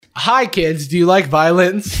Hi, kids. Do you like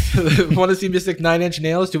violence? Want to see Mystic 9-inch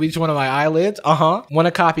nails to each one of my eyelids? Want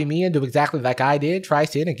to copy me and do exactly like I did? Try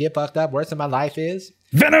sin and get fucked up. Worse than my life is?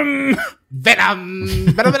 Venom! Venom!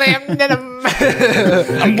 Venom!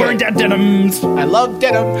 I'm wearing that denims. I love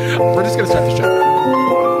denim. We're just going to start the show.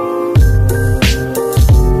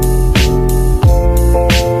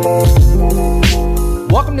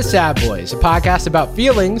 Welcome to Sad Boys, a podcast about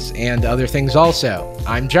feelings and other things also.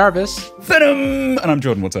 I'm Jarvis. Venom! And I'm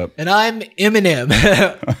Jordan, what's up? And I'm Eminem.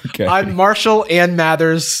 Okay. I'm Marshall Ann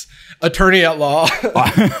Mathers, attorney at law.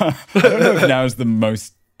 I don't know if now is the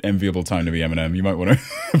most enviable time to be Eminem. You might want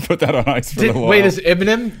to put that on ice for a little while. Wait, is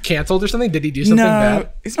Eminem canceled or something? Did he do something bad? No,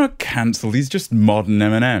 he's not cancelled. He's just modern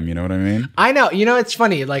Eminem, you know what I mean? I know. You know, it's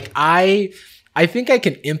funny. Like, I think I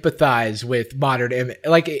can empathize with modern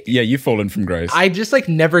like. Yeah, you've fallen from grace. I just like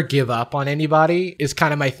never give up on anybody is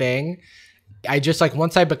kind of my thing. I just like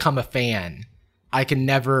once I become a fan, I can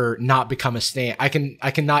never not become a stan. I can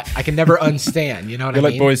never unstan. You know what I mean?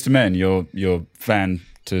 You're like Boys to Men. You're fan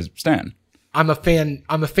to Stan. I'm a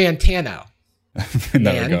fan-tano. In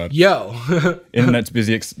that regard. Yo. Internet's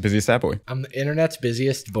busiest sad boy. I'm the internet's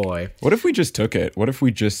busiest boy. What if we just took it? What if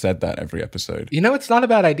we just said that every episode? You know, it's not a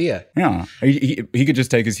bad idea. Yeah. He could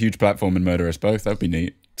just take his huge platform and murder us both. That'd be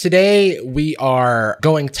neat. Today, we are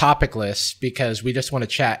going topicless because we just want to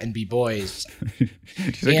chat and be boys. Did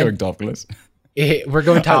you say going topless? We're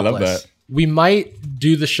going topless. I love that. We might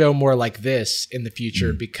do the show more like this in the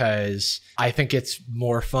future because I think it's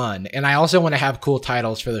more fun. And I also want to have cool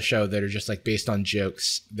titles for the show that are just like based on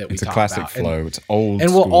jokes that we talk about. It's a classic flow. It's old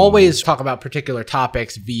And school. we'll always talk about particular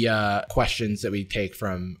topics via questions that we take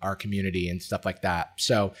from our community and stuff like that.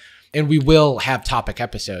 So, and we will have topic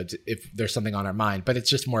episodes if there's something on our mind, but it's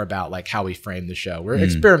just more about like how we frame the show. We're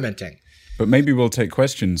experimenting. But maybe we'll take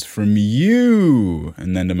questions from you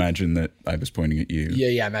and then imagine that I was pointing at you.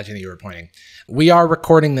 Yeah, imagine that you were pointing. We are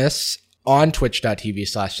recording this on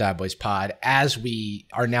twitch.tv/sadboyspod as we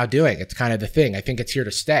are now doing. It's kind of the thing. I think it's here to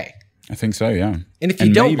stay. I think so, yeah. And if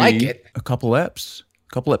you don't like it, a couple eps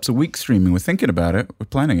a week streaming. We're thinking about it. We're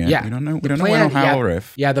planning it. Yeah. We don't know when or how or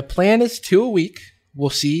if. Yeah, the plan is 2 a week. We'll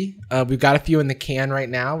see. We've got a few in the can right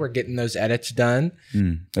now. We're getting those edits done.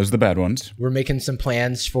 Those are the bad ones. We're making some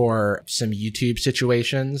plans for some YouTube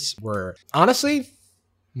situations. We're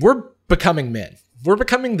becoming men. We're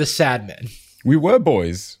becoming the sad men. We were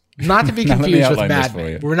boys. Not to be Now let me confused with outline this mad for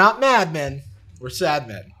men. you. We're not mad men. We're sad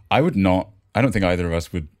men. I don't think either of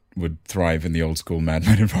us would thrive in the old school Mad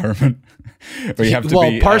Men environment. Where you have to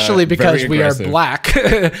be partially because very we are aggressive. black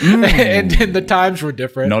and the times were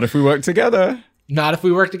different. Not if we work together. Not if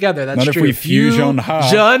we work together. That's Not true. if we fusion ha.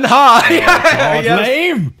 Jean Ha. Yes.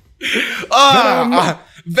 Name.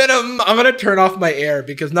 Venom. I'm going to turn off my air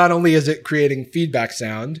because not only is it creating feedback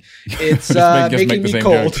sound, it's making make the me same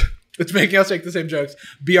cold. jokes. It's making us make the same jokes.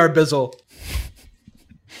 Be our bizzle.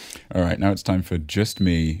 All right, now it's time for just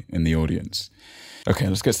me in the audience. Okay,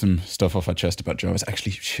 let's get some stuff off our chest about Jarvis.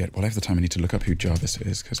 Actually, shit, will I have the time? I need to look up who Jarvis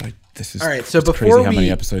is because this is all right. So it's before crazy how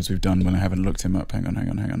many episodes we've done when I haven't looked him up. Hang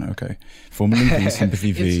on. Okay, formerly V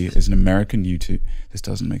Sympathy V is an American YouTube. This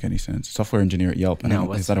doesn't make any sense. Software engineer at Yelp.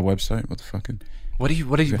 Is that a website? What the fucking? What do you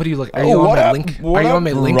look? Are you on my link? Are you on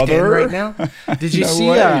my LinkedIn right now? Did you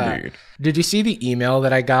see? Dude. Did you see the email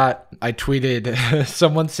that I got? I tweeted.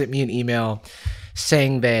 Someone sent me an email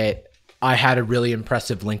saying that I had a really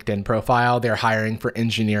impressive LinkedIn profile. They're hiring for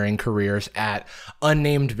engineering careers at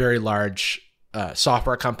unnamed, very large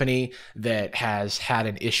software company that has had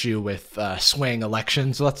an issue with swaying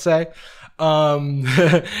elections. Let's say.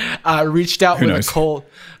 Reached out with a cold.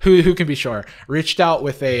 Who can be sure? Reached out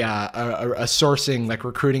with a sourcing like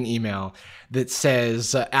recruiting email that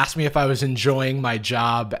says, asked me if I was enjoying my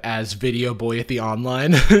job as video boy at the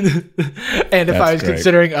online and if I was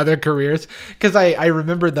considering other careers. Because I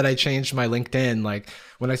remembered that I changed my LinkedIn like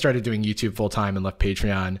when I started doing YouTube full time and left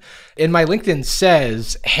Patreon. And my LinkedIn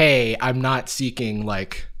says, hey, I'm not seeking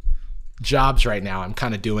like jobs right now. I'm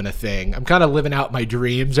kind of doing a thing. I'm kind of living out my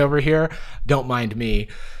dreams over here. Don't mind me.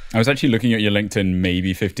 I was actually looking at your LinkedIn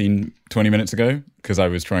maybe 15, 20 minutes ago because I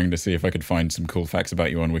was trying to see if I could find some cool facts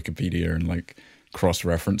about you on Wikipedia and like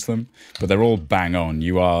cross-reference them. But they're all bang on.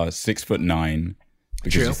 You are 6'9"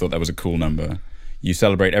 because you thought that was a cool number. You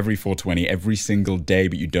celebrate every 420 every single day,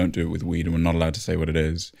 but you don't do it with weed and we're not allowed to say what it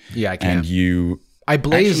is. Yeah, I can. And I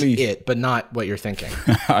blaze it, but not what you're thinking.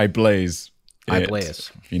 I blaze it. I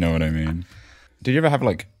blaze. You know what I mean? Did you ever have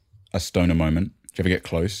like a stoner moment? Did you ever get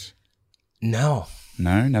close? No.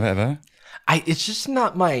 No, never ever. It's just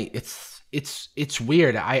not my. It's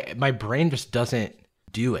weird. My brain just doesn't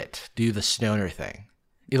do the stoner thing.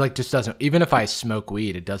 It like just doesn't, even if I smoke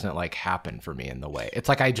weed, it doesn't like happen for me in the way. It's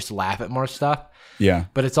like I just laugh at more stuff. Yeah.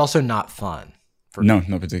 But it's also not fun for No, me.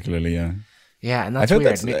 not particularly, yeah. Yeah, and I've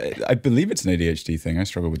that's heard weird. I believe it's an ADHD thing. I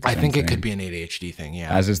struggle with the I same think thing, it could be an ADHD thing,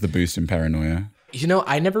 yeah. as is the boost in paranoia. You know,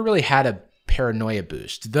 I never really had a paranoia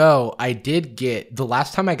boost, though I did get, the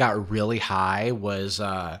last time I got really high was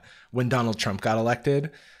when Donald Trump got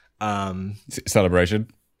elected.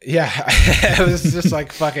 Celebration. Yeah, it was just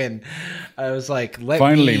like fucking, I was like,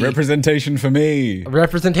 Finally, representation for me.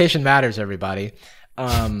 Representation matters, everybody.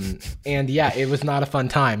 And yeah, it was not a fun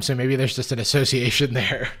time. So maybe there's just an association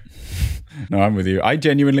there. No, I'm with you. I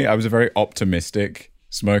was a very optimistic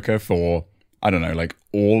smoker for, I don't know, like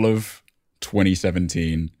all of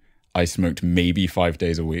 2017. I smoked maybe 5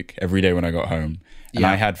 days a week, every day when I got home. And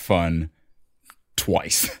I had fun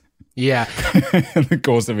twice. Yeah. In the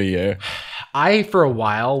course of a year. I, for a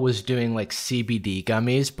while, was doing like CBD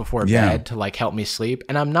gummies before bed to like help me sleep.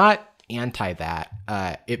 And I'm not anti that.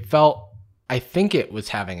 I think it was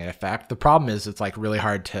having an effect. The problem is it's like really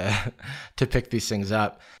hard to pick these things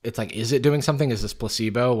up. It's like, is it doing something? Is this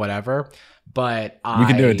placebo? Whatever. But we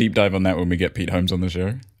can do a deep dive on that when we get Pete Holmes on the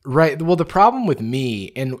show. Right. Well, the problem with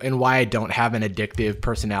me and why I don't have an addictive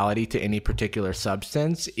personality to any particular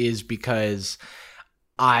substance is because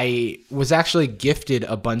I was actually gifted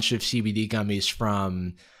a bunch of CBD gummies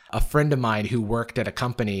from a friend of mine who worked at a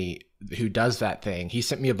company who does that thing. He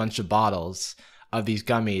sent me a bunch of bottles of these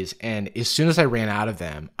gummies, and as soon as I ran out of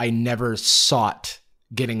them, I never sought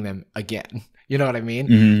getting them again. You know what I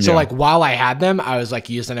mean? So like while I had them, I was like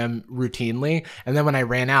using them routinely. And then when I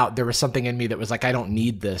ran out, there was something in me that was like, I don't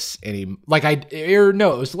need this anymore. It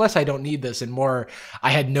was less I don't need this and more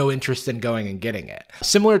I had no interest in going and getting it.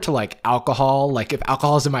 Similar to like alcohol, like if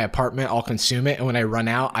alcohol is in my apartment, I'll consume it. And when I run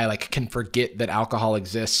out, I like can forget that alcohol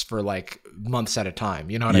exists for like months at a time.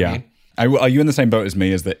 You know what I mean? Are you in the same boat as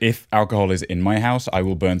me? Is that if alcohol is in my house, I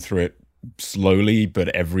will burn through it slowly, but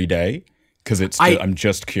every day because I'm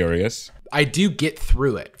just curious. I do get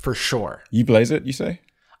through it for sure. You blaze it, you say?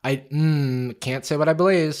 I can't say what I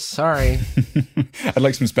blaze. Sorry. I'd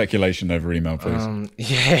like some speculation over email, please.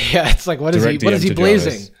 Yeah. It's like, what is he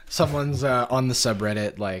blazing? Jarvis. Someone's on the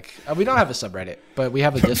subreddit. Like, we don't have a subreddit, but we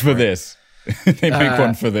have a Discord. For this. They make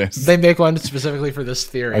one for this. They make one specifically for this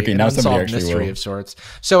theory. Okay, an now somebody unsolved actually mystery will. of sorts.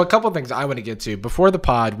 So a couple of things I want to get to. Before the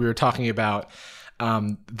pod, we were talking about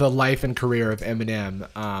the life and career of Eminem,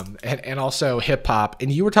 and also hip hop.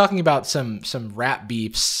 And you were talking about some rap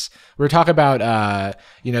beefs. We were talking about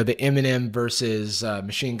the Eminem versus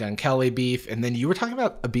Machine Gun Kelly beef, and then you were talking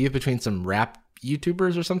about a beef between some rap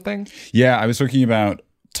YouTubers or something. Yeah, I was talking about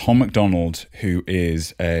Tom McDonald, who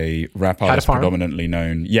is a rap artist predominantly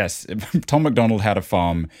known. Yes, Tom McDonald had a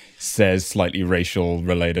farm, says slightly racial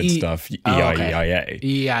related stuff. E-I-E-I-A.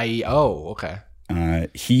 E-I-E-O, okay.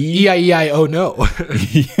 E-I-E-I-O, no.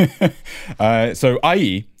 So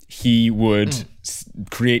i.e., he would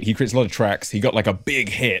he creates a lot of tracks. He got like a big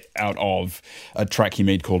hit out of a track he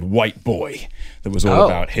made called White Boy that was all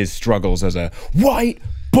about his struggles as a white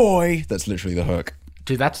boy. That's literally the hook.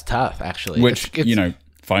 Dude, that's tough, actually. Which,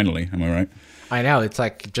 finally, am I right? I know. It's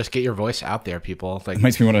like, just get your voice out there, people. Like, it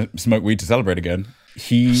makes me want to smoke weed to celebrate again.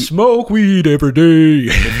 Smoke weed every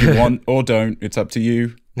day. If you want or don't, it's up to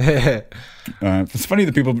you. It's funny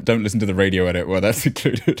that people don't listen to the radio edit where that's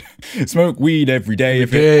included. Smoke weed every day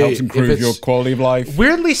if it helps improve your quality of life.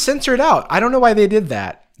 Weirdly censored out. I don't know why they did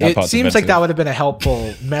that. It seems like that would have been a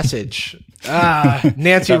helpful message.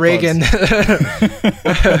 Nancy Reagan.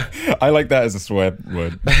 I like that as a swear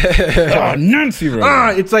word. Nancy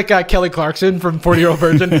Reagan. It's like Kelly Clarkson from 40-Year-Old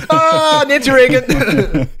Virgin. Nancy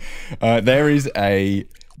Reagan. There is a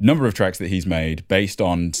number of tracks that he's made based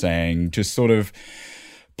on saying just sort of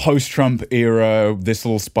post-Trump era, this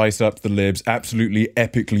will spice up the libs, absolutely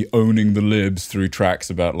epically owning the libs through tracks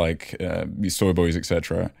about like soy boys,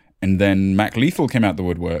 etc. And then Mac Lethal came out the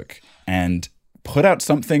woodwork and put out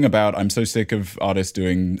something about I'm so sick of artists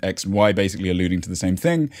doing X and Y, basically alluding to the same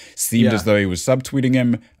thing. Seemed as though he was subtweeting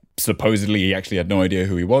him. Supposedly, he actually had no idea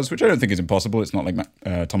who he was, which I don't think is impossible. It's not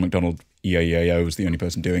like Tom McDonald, E-I-E-I-O, was the only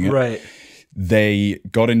person doing it. Right. They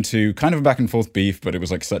got into kind of a back and forth beef, but it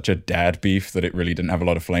was like such a dad beef that it really didn't have a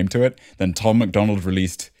lot of flame to it. Then Tom McDonald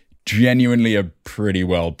released genuinely a pretty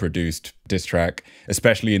well produced diss track,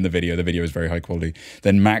 especially in the video. The video is very high quality.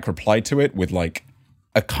 Then Mac replied to it with like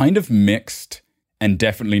a kind of mixed and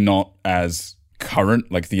definitely not as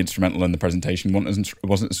current, like the instrumental and the presentation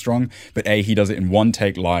wasn't as strong, but he does it in one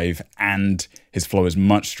take live and his flow is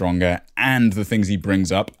much stronger and the things he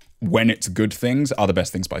brings up when it's good things, are the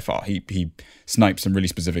best things by far. He snipes some really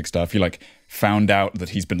specific stuff. He like found out that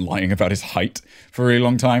he's been lying about his height for a really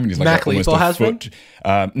long time, and he's like Mac almost Lethal a has foot.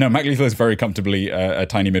 No, Mac Lethal is very comfortably a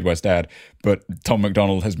tiny Midwest dad, but Tom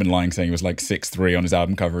McDonald has been lying, saying he was like 6'3" on his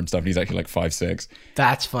album cover and stuff. And he's actually like 5'6".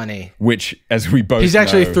 That's funny. Which, as we both He's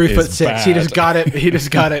actually know, 3'6". bad. He just got it. He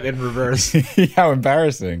just got it in reverse. How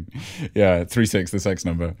embarrassing! Yeah, 3'6", the sex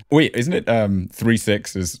number. Wait, isn't it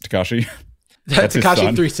 3'6" is Tekashi? That's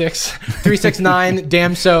Tekashi 3'6", 369.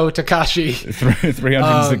 Damn so Tekashi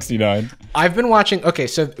 369. I've been watching. Okay,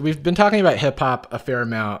 so we've been talking about hip hop a fair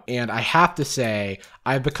amount, and I have to say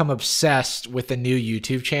I've become obsessed with the new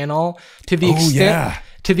YouTube channel to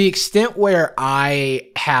the extent where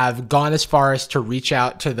I have gone as far as to reach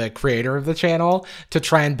out to the creator of the channel to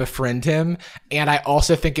try and befriend him. And I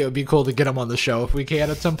also think it would be cool to get him on the show if we can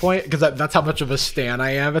at some point, because that's how much of a stan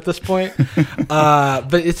I am at this point.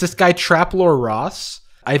 But it's this guy, Traplore Ross.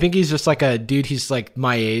 I think he's just like a dude. He's like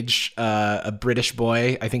my age, a British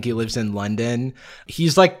boy. I think he lives in London.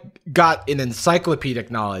 He's like got an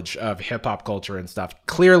encyclopedic knowledge of hip hop culture and stuff.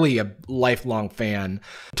 Clearly a lifelong fan,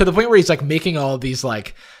 to the point where he's like making all of these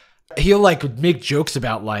like, he'll like make jokes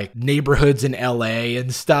about like neighborhoods in LA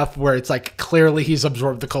and stuff, where it's like clearly he's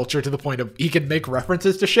absorbed the culture to the point of he can make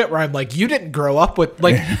references to shit where I'm like, you didn't grow up with,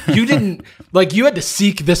 like, you didn't, like, you had to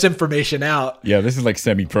seek this information out. Yeah, this is like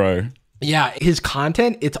semi-pro. Yeah, his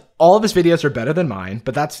content, it's all of his videos are better than mine,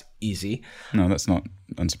 but that's easy. No, that's not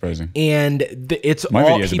unsurprising. And my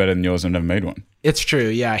videos are better than yours. I've never made one. It's true.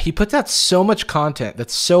 Yeah, he puts out so much content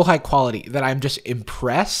that's so high quality that I'm just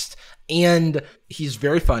impressed. And he's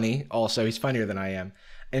very funny. Also, he's funnier than I am.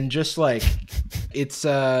 And just like, it's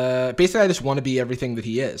basically I just want to be everything that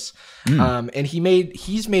he is. And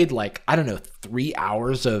he's made like, I don't know, 3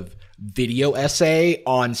 hours of video essay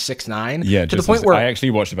on 6ix9ine. Yeah, to the point where I actually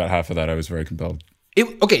watched about half of that. I was very compelled.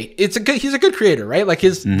 He's a good creator, right? Like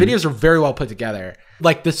his videos are very well put together.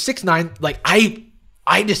 Like the 6ix9ine, like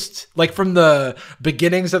I just like from the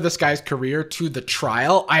beginnings of this guy's career to the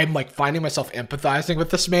trial, I'm like finding myself empathizing with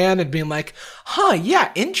this man and being like, huh,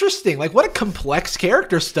 yeah, interesting. Like what a complex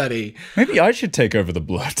character study. Maybe I should take over the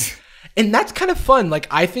blood. And that's kind of fun. Like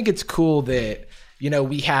I think it's cool that, you know,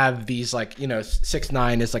 we have these like, you know,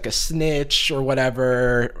 6ix9ine is like a snitch or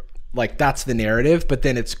whatever. Like that's the narrative, but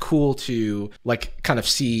then it's cool to like kind of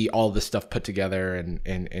see all this stuff put together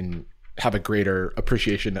and have a greater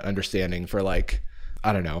appreciation and understanding for like,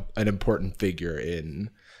 I don't know, an important figure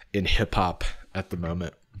in hip hop at the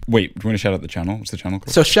moment. Wait, do you want to shout out the channel? What's the channel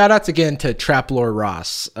called? So shout outs again to Traplore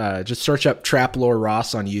Ross. Just search up Traplore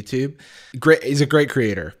Ross on YouTube. Great, he's a great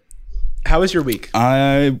creator. How was your week?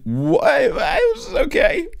 I was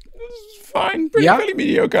okay. It was fine. Pretty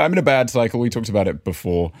mediocre. I'm in a bad cycle. We talked about it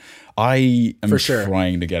before. I am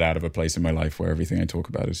trying to get out of a place in my life where everything I talk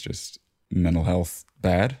about is just mental health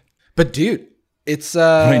bad. But dude, it's what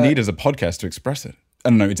I need is a podcast to express it. I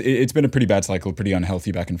don't know. It's been a pretty bad cycle, pretty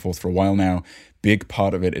unhealthy back and forth for a while now. Big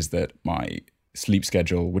part of it is that my sleep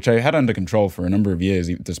schedule, which I had under control for a number of years,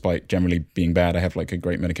 despite generally being bad, I have like a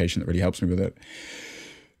great medication that really helps me with it.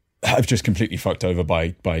 I've just completely fucked over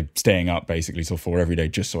by staying up basically till 4 every day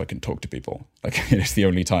just so I can talk to people. Like it's the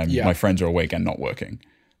only time my friends are awake and not working.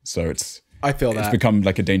 So I feel that it's become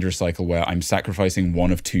like a dangerous cycle where I'm sacrificing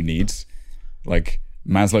one of two needs. Like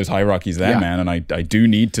Maslow's hierarchy is there, man, and I do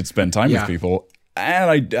need to spend time with people,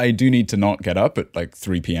 and I do need to not get up at like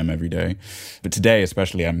 3 p.m. every day. But today,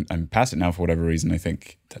 especially, I'm past it now for whatever reason. I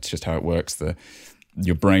think that's just how it works.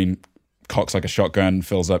 Your brain cocks like a shotgun,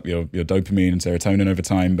 fills up your dopamine and serotonin over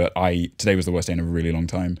time. But today was the worst day in a really long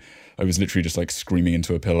time. I was literally just like screaming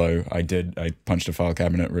into a pillow. I punched a file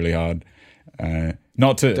cabinet really hard.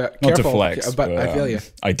 Not to flex, but I feel you.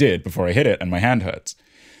 I did before I hit it, and my hand hurts.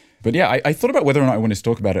 But yeah, I thought about whether or not I wanted to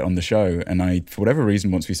talk about it on the show, and for whatever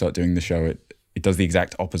reason, once we start doing the show, it does the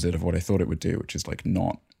exact opposite of what I thought it would do, which is like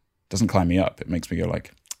doesn't climb me up. It makes me go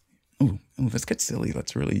like, oh, let's get silly.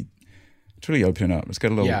 Let's really open it up. Let's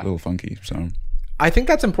get a little funky. So I think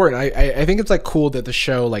that's important. I think it's like cool that the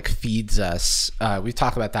show like feeds us. We've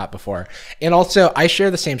talked about that before, and also I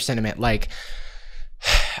share the same sentiment. Like,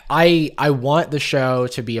 I want the show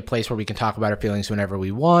to be a place where we can talk about our feelings whenever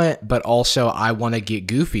we want, but also I want to get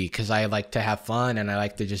goofy because I like to have fun and I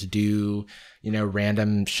like to just do,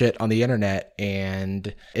 random shit on the internet,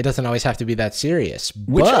 and it doesn't always have to be that serious.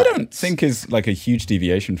 Which I don't think is like a huge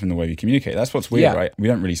deviation from the way we communicate. That's what's weird, right? We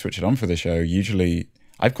don't really switch it on for the show. Usually,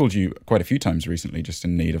 I've called you quite a few times recently just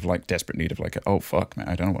in desperate need of like, oh fuck, man,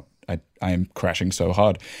 I don't know what, I am crashing so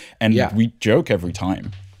hard. And we joke every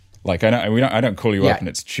time. Like I don't call you up and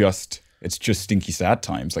it's just stinky sad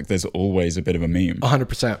times. Like there's always a bit of a meme.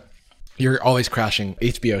 100%. You're always crashing.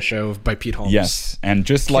 HBO show by Pete Holmes. Yes, and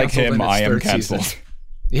just like Canceled in him, its I am third cancelled. season.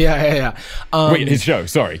 Yeah. Wait, his show.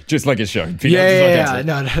 Sorry, just like his show. Pete Holmes is Yeah. not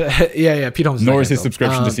No, cancelled. yeah. Pete Holmes. Nor is his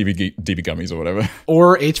subscription to DB Gummies or whatever.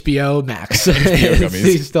 or HBO Max.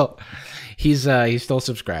 Gummies. He's still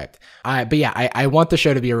subscribed. But yeah, I want the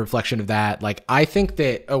show to be a reflection of that. Like, I think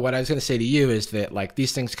that what I was going to say to you is that like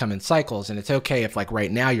these things come in cycles, and it's okay if like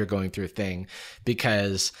right now you're going through a thing,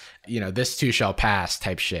 because this too shall pass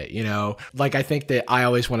type shit. Like, I think that I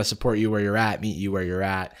always want to support you where you're at, meet you where you're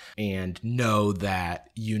at, and know that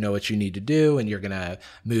you know what you need to do, and you're gonna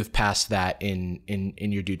move past that in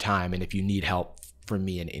your due time. And if you need help from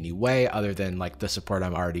me in any way other than like the support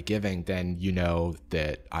I'm already giving, then you know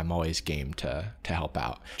that I'm always game to help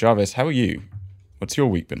out. Jarvis, how are you? What's your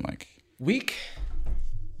week been like? Week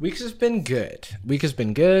has been good.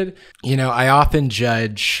 I often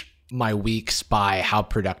judge my weeks by how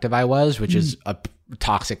productive I was, which is a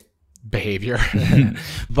toxic behavior.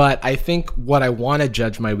 But I think what I want to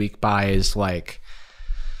judge my week by is like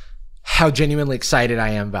how genuinely excited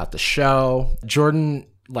I am about the show. Jordan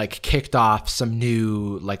like kicked off some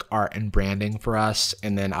new like art and branding for us,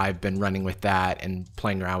 and then I've been running with that and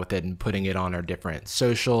playing around with it and putting it on our different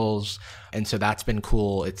socials, and so that's been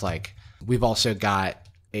cool. It's like we've also got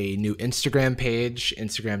a new Instagram page,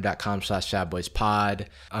 instagram.com/sadboyspod.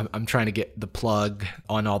 I'm trying to get the plug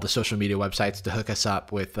on all the social media websites to hook us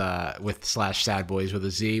up with /sadboys with a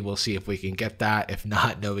Z. We'll see if we can get that. If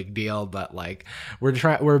not, no big deal. But like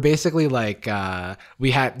we're basically like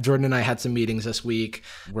Jordan and I had some meetings this week.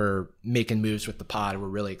 We're making moves with the pod. We're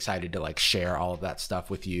really excited to like share all of that stuff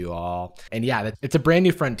with you all. And yeah, it's a brand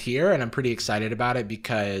new frontier, and I'm pretty excited about it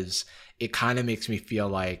because it kind of makes me feel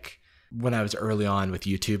like when I was early on with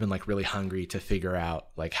YouTube and like really hungry to figure out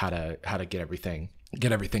like how to get everything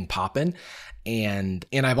popping. And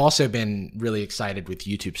I've also been really excited with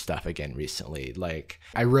YouTube stuff again recently. Like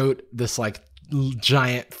I wrote this like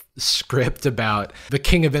giant script about the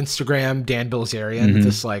king of Instagram, Dan Bilzerian,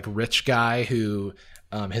 this like rich guy who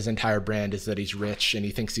his entire brand is that he's rich and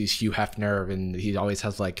he thinks he's Hugh Hefner, and he always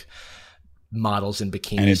has like models in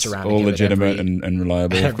bikinis and it's surrounding all him legitimate and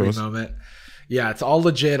reliable, of every course. moment. Yeah, it's all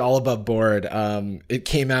legit, all above board. It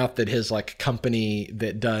came out that his like company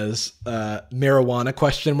that does marijuana ?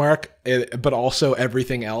 But also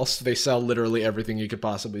everything else. They sell literally everything you could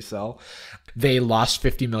possibly sell. They lost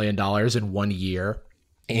 $50 million in 1 year,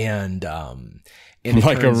 and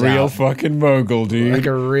like a real fucking mogul, dude. Like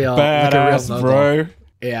a real badass, mogul. bro.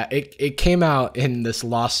 Yeah, it came out in this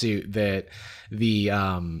lawsuit that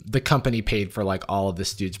the company paid for like all of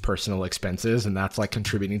this dude's personal expenses, and that's like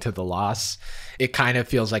contributing to the loss. It kind of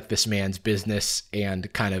feels like this man's business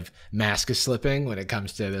and kind of mask is slipping when it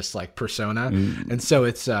comes to this like persona. And so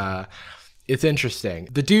it's interesting.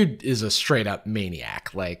 The dude is a straight up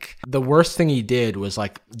maniac. Like the worst thing he did was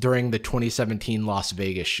like during the 2017 Las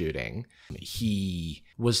Vegas shooting, he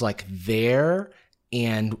was like there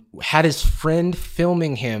and had his friend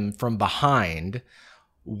filming him from behind,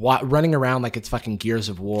 running around like it's fucking Gears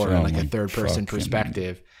of War, like a third person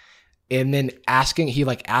perspective. And then he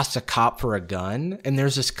like asked a cop for a gun. And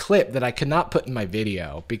there's this clip that I could not put in my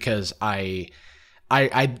video because I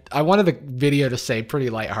wanted the video to say pretty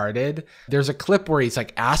lighthearted. There's a clip where he's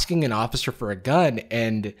like asking an officer for a gun,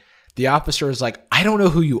 and the officer is like, I don't know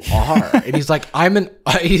who you are. And he's like,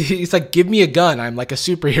 he's like, give me a gun. I'm like a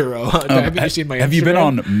superhero. Have you seen my Instagram? Have you been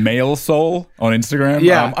on Male Soul on Instagram?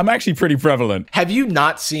 Yeah. I'm actually pretty prevalent. Have you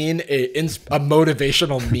not seen a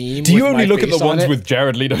motivational meme? Do you only look at the ones with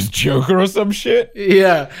Jared Leto's Joker or some shit?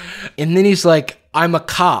 Yeah. And then he's like, I'm a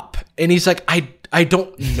cop. And he's like, I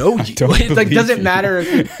don't know you. It like doesn't matter.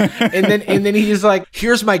 And then he's like,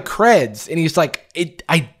 here's my creds. And he's like,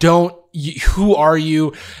 who are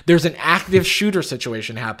you? There's an active shooter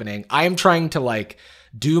situation happening. I am trying to like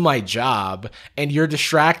do my job and you're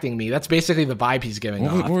distracting me. That's basically the vibe he's giving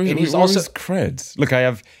off. And he's also creds. Look,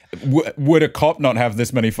 would a cop not have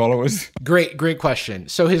this many followers? Great question.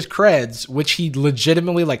 So his creds, which he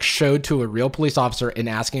legitimately like showed to a real police officer and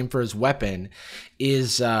asking him for his weapon,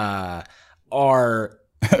 is are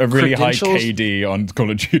a really high KD on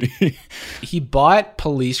Call of Duty. He bought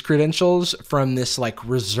police credentials from this like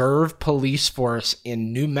reserve police force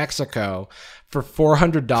in New Mexico for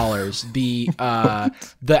 $400.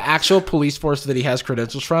 The actual police force that he has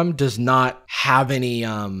credentials from does not have any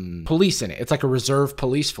police in it. It's like a reserve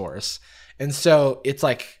police force. And so it's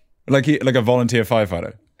like a volunteer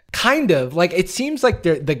firefighter. Kind of. Like it seems like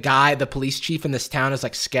the police chief in this town is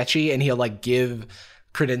like sketchy, and he'll like give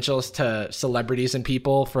credentials to celebrities and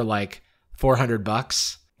people for like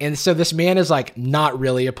 $400, And so this man is like not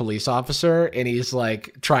really a police officer, and he's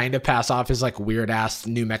like trying to pass off his like weird ass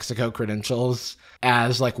New Mexico credentials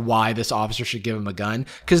as like why this officer should give him a gun.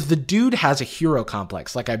 Cause the dude has a hero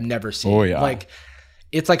complex like I've never seen. Oh, yeah. Like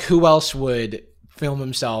it's like who else would film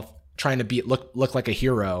himself trying to look like a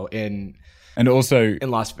hero in also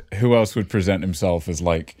Las Vegas? Who else would present himself as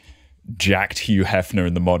like jacked Hugh Hefner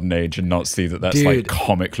in the modern age and not see that that's like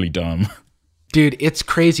comically dumb? Dude, it's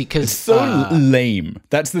crazy because it's so lame.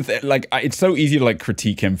 That's the thing. Like, it's so easy to like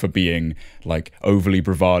critique him for being like overly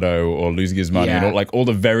bravado or losing his money and all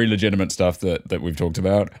the very legitimate stuff that we've talked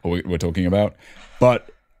about or we're talking about. But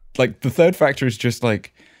like the third factor is just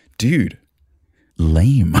like, dude,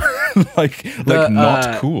 lame. like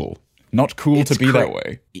not cool. Not cool to be that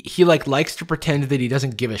way. He like likes to pretend that he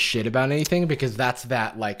doesn't give a shit about anything because that's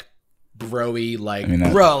that like bro-y like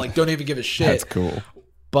bro, like don't even give a shit. That's cool.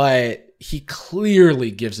 But he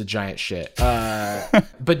clearly gives a giant shit.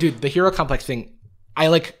 But dude, the hero complex thing, I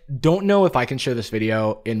like don't know if I can show this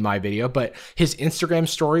video in my video, but his Instagram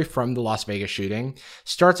story from the Las Vegas shooting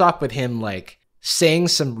starts off with him like saying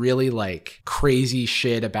some really like crazy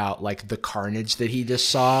shit about like the carnage that he just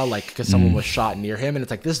saw, like because someone was shot near him. And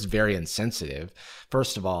it's like, this is very insensitive,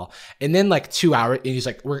 first of all. And then like 2 hours, and he's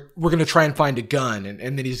like, we're going to try and find a gun. And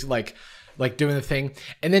then he's like doing the thing.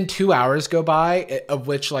 And then 2 hours go by, of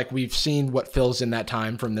which like we've seen what fills in that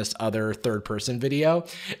time from this other third person video.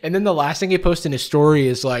 And then the last thing he posts in his story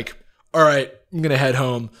is like, all right, I'm going to head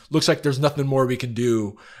home. Looks like there's nothing more we can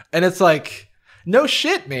do. And it's like, no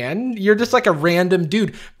shit, man. You're just like a random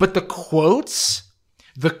dude. But the quotes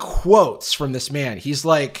from this man, he's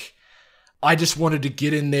like, I just wanted to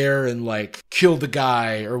get in there and like kill the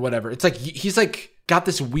guy or whatever. It's like, he's like got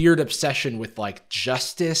this weird obsession with like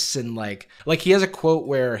justice and like he has a quote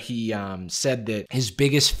where he said that his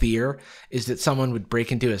biggest fear is that someone would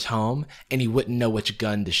break into his home and he wouldn't know which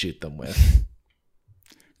gun to shoot them with.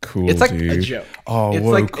 Cool, it's like dude. a joke. Oh, it's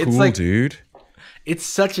whoa, like, cool, it's like, dude. It's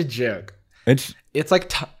such a joke. It's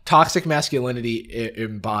like toxic masculinity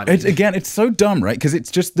embodied. It's so dumb, right? Because it's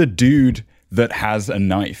just the dude that has a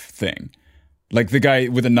knife thing. Like the guy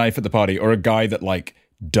with a knife at the party, or a guy that like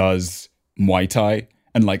does Muay Thai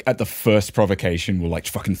and like at the first provocation will like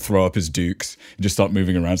fucking throw up his dukes and just start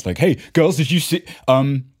moving around. It's like, hey, girls, did you see...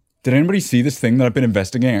 did anybody see this thing that I've been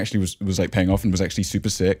investigating actually was like paying off and was actually super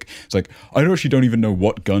sick? It's like, I actually don't even know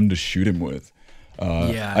what gun to shoot him with.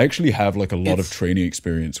 I actually have like a lot of training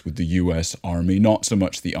experience with the US Army, not so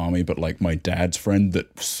much the Army, but like my dad's friend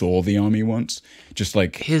that saw the Army once. Just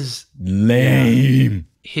like his lame.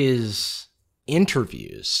 His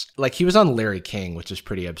interviews, like he was on Larry King, which is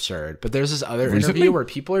pretty absurd. But there's this other interview where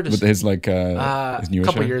people are just with his like his newer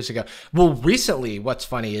couple show? Years ago. Well, recently, what's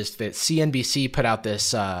funny is that CNBC put out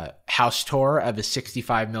this house tour of his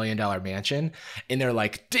 $65 million mansion, and they're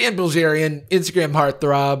like, Dan Bilzerian, Instagram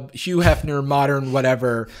heartthrob, Hugh Hefner, modern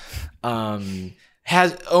whatever,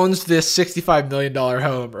 owns this $65 million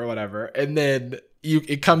home or whatever, and then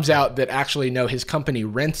it comes out that actually no, his company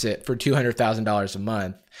rents it for $200,000 a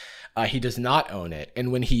month. He does not own it.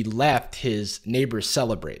 And when he left, his neighbors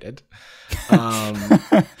celebrated.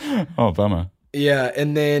 Oh, bummer. Yeah.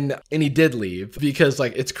 And he did leave because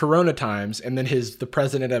like it's Corona times. And then the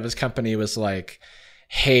president of his company was like,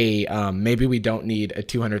 hey, maybe we don't need a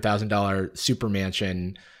 $200,000 super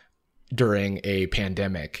mansion during a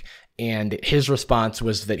pandemic. And his response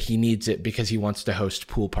was that he needs it because he wants to host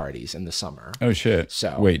pool parties in the summer. Oh shit.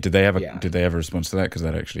 So wait, did they have a response to that? Because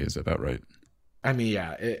that actually is about right. I mean,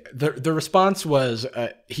 yeah, the response was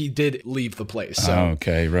he did leave the place. So.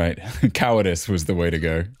 Okay, right. Cowardice was the way to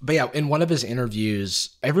go. But yeah, in one of his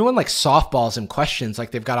interviews, everyone like softballs him questions like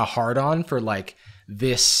they've got a hard on for like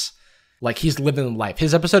this, like he's living life.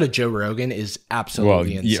 His episode of Joe Rogan is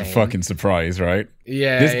absolutely insane. Yeah, fucking surprise, right?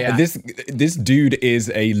 Yeah, This dude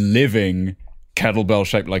is a living kettlebell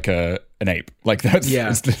shaped like an ape. Like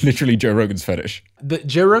it's literally Joe Rogan's fetish.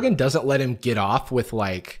 Joe Rogan doesn't let him get off with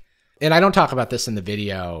like. And I don't talk about this in the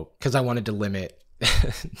video because I wanted to limit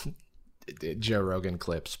Joe Rogan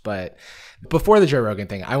clips. But before the Joe Rogan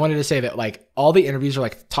thing, I wanted to say that like all the interviews are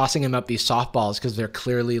like tossing him up these softballs because they're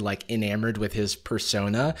clearly like enamored with his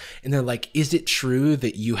persona. And they're like, is it true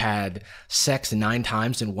that you had sex 9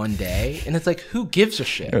 times in one day? And it's like, who gives a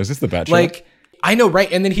shit? Oh, is this The Bachelor? Like, I know,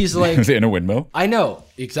 right? And then he's like... Was it in a windmill? I know.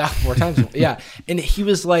 Exactly. 4 times. Yeah. And he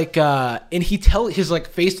was like... and his like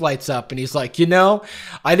face lights up and he's like,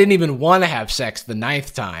 I didn't even want to have sex the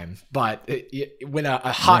 9th time. But when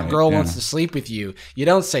a hot girl wants to sleep with you, you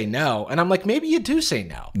don't say no. And I'm like, maybe you do say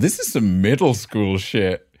no. This is some middle school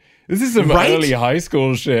shit. This is some early high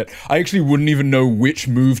school shit. I actually wouldn't even know which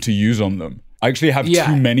move to use on them. I actually have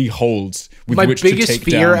too many holds with My which to biggest take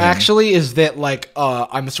fear down him. actually is that like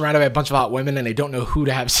I'm surrounded by a bunch of hot women and I don't know who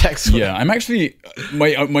to have sex with. Yeah, I'm actually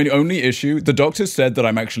my only issue. The doctor said that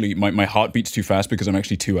I'm actually my heart beats too fast because I'm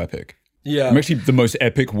actually too epic. Yeah. I'm actually the most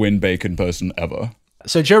epic win bacon person ever.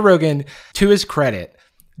 So Joe Rogan, to his credit,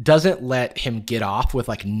 doesn't let him get off with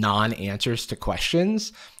like non-answers to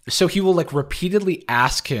questions. So he will like repeatedly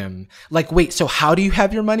ask him like, wait, so how do you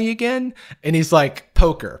have your money again? And he's like,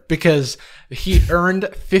 poker, because he earned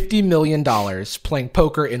 $50 million playing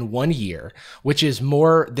poker in 1 year, which is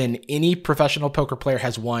more than any professional poker player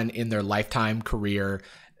has won in their lifetime career.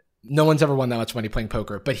 No one's ever won that much money playing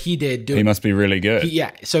poker, but he did do it. He must be really good.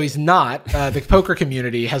 Yeah, so he's not. The poker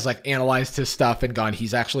community has like analyzed his stuff and gone,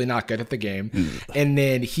 he's actually not good at the game. And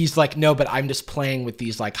then he's like, no, but I'm just playing with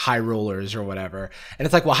these like high rollers or whatever. And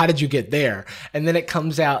it's like, well, how did you get there? And then it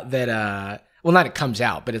comes out that, well, not it comes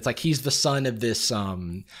out, but it's like he's the son of this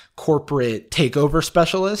corporate takeover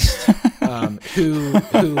specialist who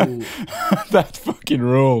That fucking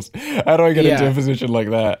rules. How do I get into a position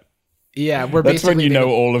like that? Yeah, where that's when basically you know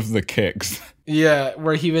all of the kicks. Yeah,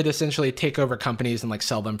 where he would essentially take over companies and like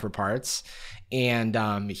sell them for parts. And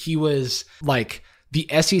he was like, the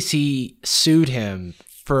SEC sued him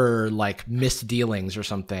for like misdealings or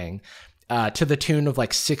something to the tune of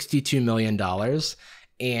like $62 million.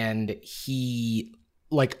 And he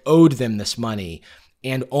like owed them this money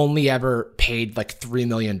and only ever paid like $3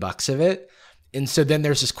 million of it. And so then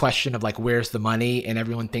there's this question of like, where's the money? And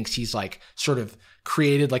everyone thinks he's like sort of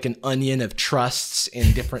created like an onion of trusts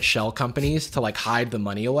in different shell companies to like hide the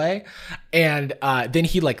money away. And then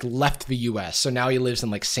he like left the US. So now he lives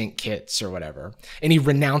in like St. Kitts or whatever. And he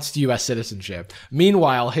renounced US citizenship.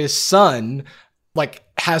 Meanwhile, his son like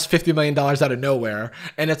has $50 million out of nowhere.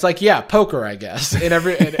 And it's like, yeah, poker, I guess.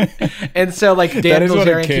 And so like Dan that is Bilzerian what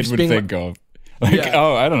a kid keeps would being think of. Like,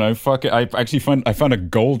 oh, I don't know. Fuck it. I found a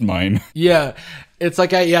gold mine. Yeah. It's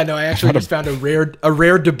like, I actually just found a rare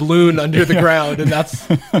doubloon under the ground. And that's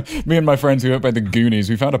me and my friends who went by the Goonies.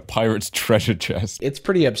 We found a pirate's treasure chest. It's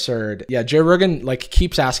pretty absurd. Yeah. Joe Rogan like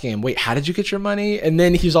keeps asking him, wait, how did you get your money? And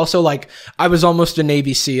then he's also like, I was almost a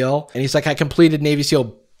Navy SEAL. And he's like, I completed Navy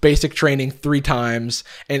SEAL basic training 3 times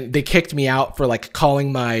and they kicked me out for like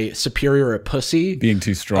calling my superior a pussy, being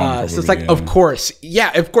too strong. Probably, so it's like, of course.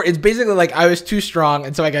 It's basically like I was too strong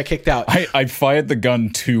and so I got kicked out. I fired the gun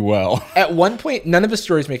too well. At one point, none of his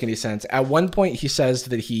stories make any sense. At one point he says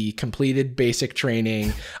that he completed basic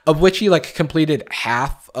training, of which he like completed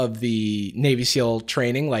half of the Navy SEAL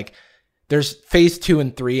training. Like there's phase 2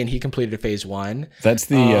 and 3 and he completed phase 1. That's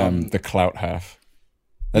the clout half.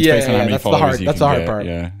 That's based on how many followers you can get. That's the hard part.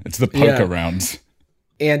 Yeah, it's the poker rounds.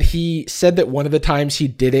 And he said that one of the times he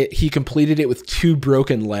did it, he completed it with 2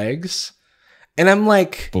 broken legs. And I'm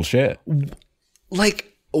like, bullshit.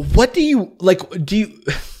 Like, what do you like? Do you?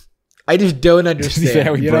 I just don't understand. Did he say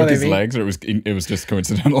how he broke his legs, or it was just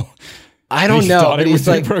coincidental? I don't know. Started with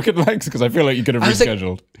like broken legs because I feel like you could have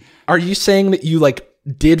rescheduled. Like, are you saying that you like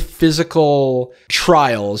did physical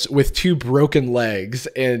trials with 2 broken legs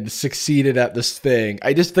and succeeded at this thing?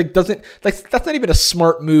 I just like doesn't like that's not even a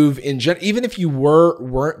smart move in general. Even if you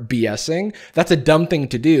weren't BSing, that's a dumb thing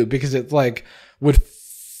to do because it's like would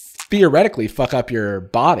theoretically fuck up your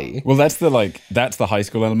body. Well, that's the high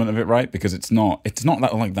school element of it, right? Because it's not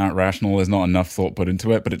that like that rational. There's not enough thought put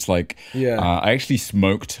into it, but it's like, I actually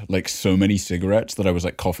smoked like so many cigarettes that I was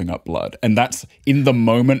like coughing up blood, and that's in the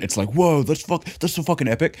moment. It's like, whoa, that's so fucking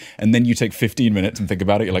epic. And then you take 15 minutes and think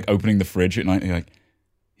about it. You're like opening the fridge at night, and you're like,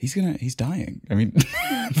 he's dying. I mean,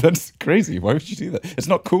 that's crazy. Why would you do that? It's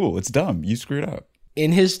not cool. It's dumb. You screwed up.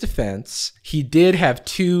 In his defense, he did have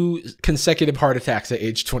 2 consecutive heart attacks at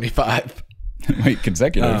age 25. Wait,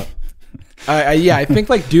 consecutive? Yeah, I think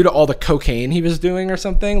like due to all the cocaine he was doing or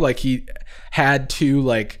something, like he had 2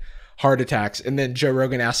 like heart attacks. And then Joe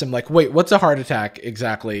Rogan asked him like, wait, what's a heart attack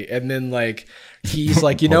exactly? And then like, he's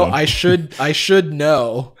like, I should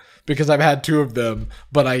know because I've had 2 of them,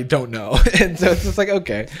 but I don't know. And so it's just like,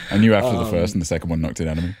 okay. I knew after the first and the second one knocked it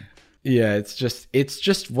out of me. Yeah, it's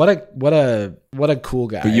just what a cool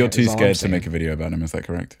guy. But you're too scared to make a video about him, is that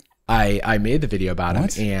correct? I made the video about him,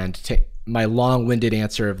 and my long-winded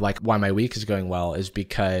answer of like why my week is going well is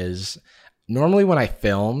because normally when I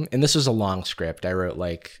film, and this is a long script, I wrote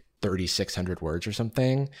like 3,600 words or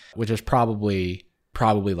something, which is probably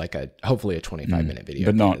like hopefully a 25-minute video but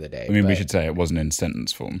at not, the end of the day. I mean, we should say it wasn't in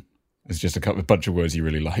sentence form. It's just a bunch of words you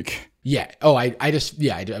really like. Yeah. Oh, I was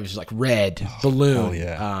just like red,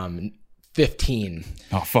 balloon, 15.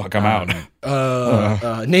 Oh, fuck, I'm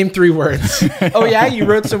out. Name 3 words. Oh, yeah? You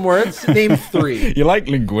wrote some words? Name 3. You like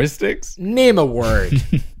linguistics? Name a word.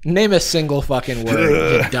 Name a single fucking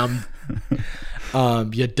word, you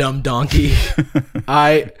You dumb donkey.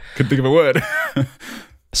 I Couldn't think of a word.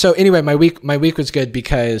 So anyway, my week was good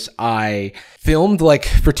because I filmed like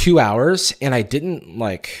for 2 hours and I didn't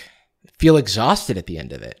like feel exhausted at the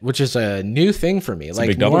end of it, which is a new thing for me.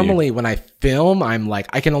 Like normally when I film, I'm like,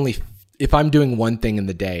 I can only, if I'm doing one thing in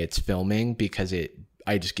the day, it's filming because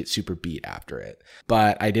I just get super beat after it.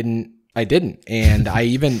 But I didn't. And I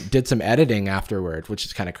even did some editing afterward, which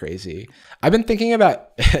is kind of crazy. I've been thinking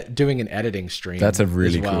about doing an editing stream. That's a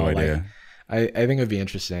really cool idea. Like, I think it would be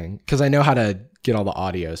interesting because I know how to get all the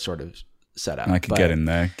audio sort of set up. I could get in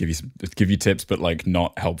there, give you tips, but like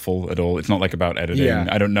not helpful at all. It's not like about editing. Yeah.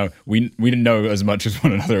 I don't know. We didn't know as much as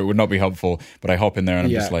one another. It would not be helpful. But I hop in there and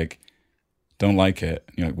I'm just like, don't like it.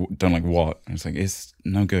 You're like, don't like what? And it's like, it's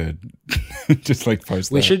no good. Just like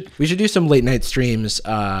post. We should do some late night streams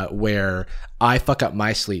where I fuck up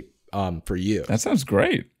my sleep for you. That sounds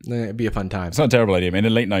great. It'd be a fun time. It's not a terrible idea. I mean, a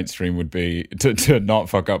late night stream would be to not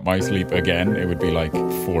fuck up my sleep again. It would be like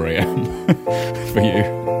 4 a.m. for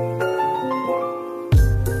you.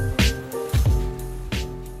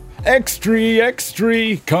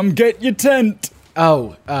 Extra, come get your tent.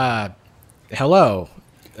 Oh, hello.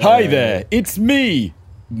 Hi there, it's me,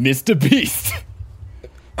 Mr. Beast.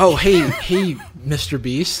 Oh, hey, Mr.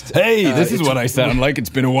 Beast. Hey, this is what I sound like. It's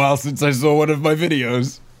been a while since I saw one of my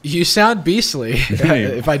videos. You sound beastly,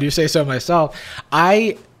 if I do say so myself.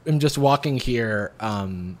 I am just walking here.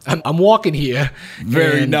 I'm walking here.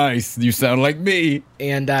 Very nice. You sound like me.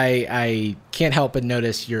 And I can't help but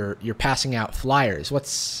notice you're passing out flyers.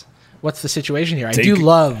 What's the situation here? I do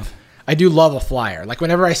love a flyer. Like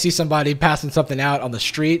whenever I see somebody passing something out on the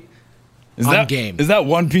street, game. Is that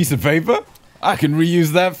one piece of paper? I can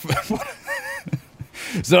reuse that.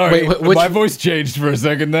 Sorry, my voice changed for a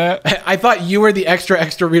second there. I thought you were the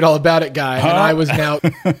extra read all about it guy, and I was now.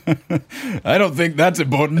 I don't think that's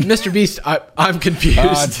important. Mr. Beast, I'm confused.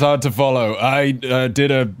 It's hard to follow. I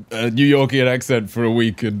did a New Yorkian accent for a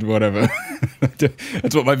week and whatever.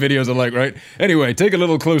 That's what my videos are like, right? Anyway, take a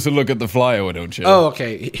little closer look at the flyer, why don't you? Oh,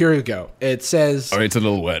 okay. Here we go. It says... Oh, it's a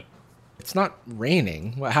little wet. It's not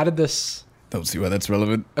raining. How did this... Don't see why that's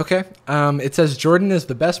relevant. Okay. It says Jordan is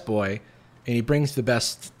the best boy, and he brings the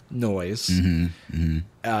best noise. And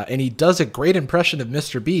he does a great impression of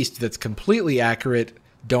Mr. Beast that's completely accurate.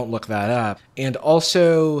 Don't look that up. And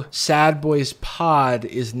also, Sad Boys Pod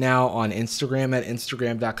is now on Instagram at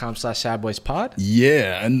instagram.com/sadboyspod.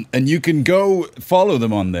 Yeah, and you can go follow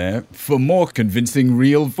them on there for more convincing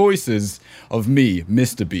real voices of me,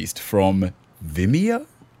 Mr. Beast, from Vimeo.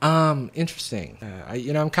 Interesting.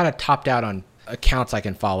 I'm kind of topped out on accounts I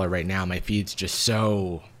can follow right now. My feed's just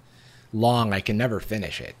so long, I can never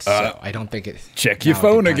finish it. So I don't think it. Check your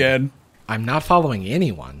phone again. I'm not following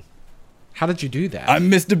anyone. How did you do that? I'm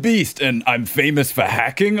Mr. Beast, and I'm famous for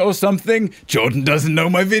hacking or something. Jordan doesn't know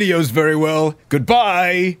my videos very well.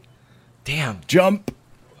 Goodbye. Damn. Jump.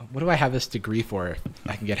 What do I have this degree for if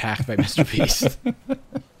I can get hacked by Mr. Beast?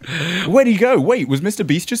 Where'd he go? Wait, was Mr.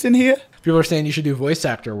 Beast just in here? People are saying you should do voice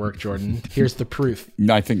actor work, Jordan. Here's the proof.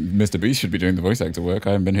 I think Mr. Beast should be doing the voice actor work.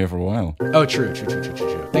 I haven't been here for a while. Oh, true.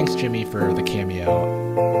 Thanks, Jimmy, for the cameo.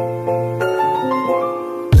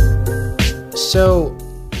 So,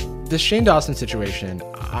 the Shane Dawson situation,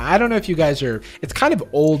 I don't know if you guys are, it's kind of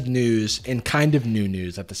old news and kind of new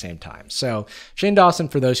news at the same time. So Shane Dawson,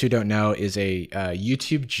 for those who don't know, is a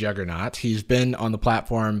YouTube juggernaut. He's been on the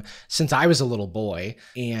platform since I was a little boy,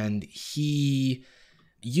 and he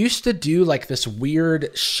used to do like this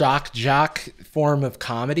weird shock jock form of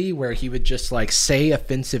comedy where he would just like say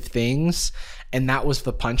offensive things, and that was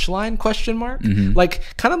the punchline, ? Like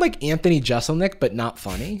kind of like Anthony Jeselnik, but not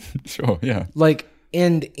funny. Sure, yeah. Like,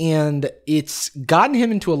 and it's gotten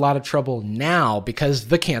him into a lot of trouble now because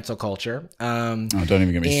the cancel culture. Don't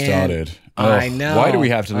even get me started. I know. Why do we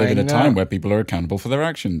have to live in a time where people are accountable for their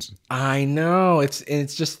actions? I know. It's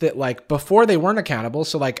just that like before they weren't accountable.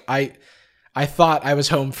 So like I thought I was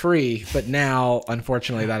home free, but now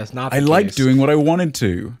unfortunately that is not the case. I like doing what I wanted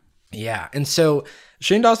to. Yeah. And so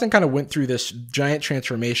Shane Dawson kind of went through this giant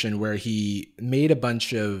transformation where he made a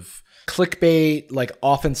bunch of clickbait, like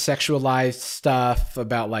often sexualized stuff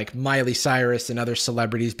about like Miley Cyrus and other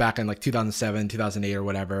celebrities back in like 2007, 2008 or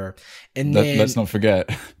whatever. And then let's not forget,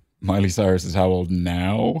 Miley Cyrus is how old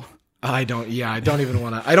now? I don't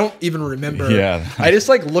even remember. Yeah. I just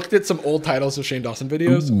like looked at some old titles of Shane Dawson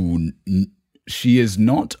videos. Ooh, she is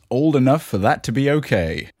not old enough for that to be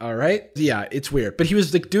okay. All right. Yeah, it's weird. But he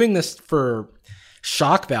was like doing this for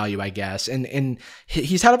shock value, I guess. And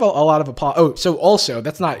he's had a lot of oh, so also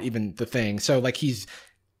that's not even the thing. So like he's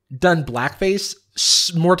done blackface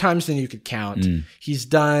more times than you could count. He's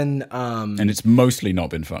done and it's mostly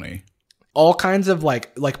not been funny. all kinds of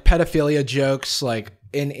like pedophilia jokes, like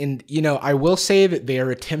and you know, I will say that they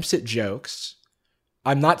are attempts at jokes.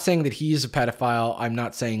 I'm not saying that he's a pedophile. I'm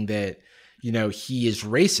not saying that, you know, he is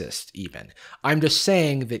racist even. I'm just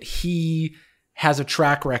saying that he has a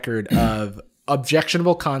track record of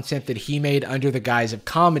objectionable content that he made under the guise of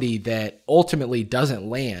comedy that ultimately doesn't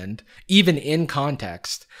land, even in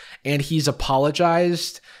context. And he's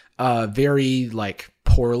apologized very like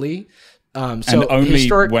poorly. So and only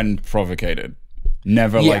when provocated.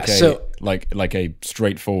 Never like a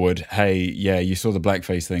straightforward, hey, yeah, you saw the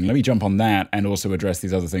blackface thing. Let me jump on that and also address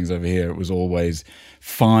these other things over here. It was always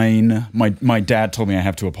fine. My dad told me I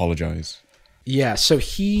have to apologize. Yeah, so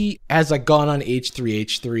he has like gone on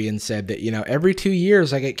H3H3 and said that, you know, every 2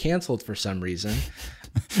 years I get canceled for some reason.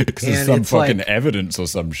 Because there's some fucking like, evidence or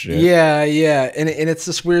some shit. Yeah. And it's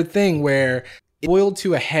this weird thing where it boiled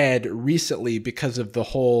to a head recently because of the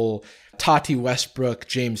whole Tati Westbrook,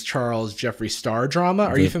 James Charles, Jeffree Star drama.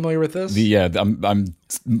 Are you familiar with this? I'm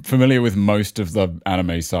familiar with most of the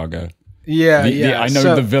anime saga. Yeah. I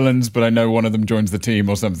know the villains, but I know one of them joins the team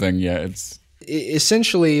or something. Yeah, it's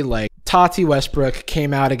essentially like Tati Westbrook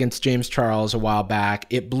came out against James Charles a while back.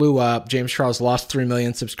 It blew up. James Charles lost 3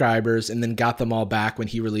 million subscribers and then got them all back when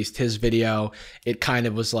he released his video. It kind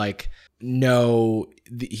of was like, no,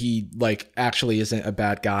 he like actually isn't a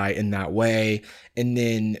bad guy in that way. And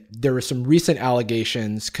then there were some recent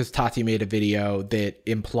allegations because Tati made a video that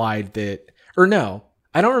implied that, or no,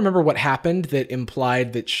 I don't remember what happened that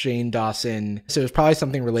implied that Shane Dawson, so it was probably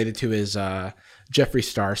something related to his Jeffree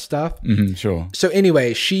Star stuff. Mm-hmm, sure. So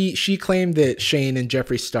anyway, she claimed that Shane and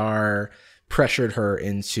Jeffree Star pressured her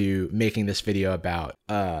into making this video about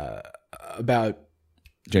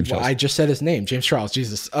James Charles. I just said his name, James Charles.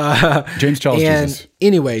 Jesus. James Charles. And Jesus.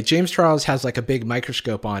 Anyway, James Charles has like a big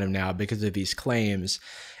microscope on him now because of these claims.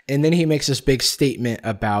 And then he makes this big statement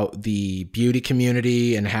about the beauty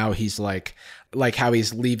community and how he's like how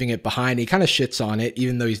he's leaving it behind. He kind of shits on it,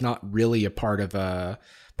 even though he's not really a part of the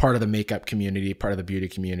makeup community, part of the beauty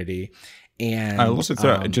community. And I also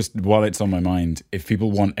thought, just while it's on my mind, if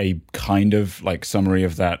people want a kind of like summary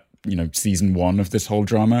of that, you know, season 1 of this whole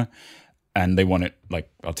drama, and they want it like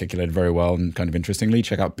articulated very well and kind of interestingly,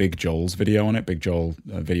 check out Big Joel's video on it. Big Joel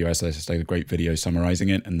video essay is like a great video summarizing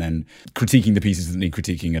it and then critiquing the pieces that need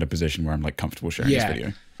critiquing at a position where I'm like comfortable sharing this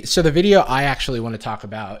video. So the video I actually want to talk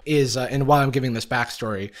about is, and while I'm giving this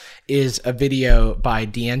backstory, is a video by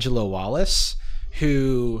D'Angelo Wallace,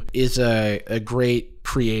 who is a great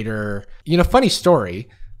creator. You know, funny story.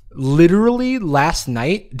 Literally last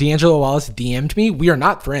night, D'Angelo Wallace DM'd me. We are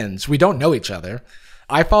not friends. We don't know each other.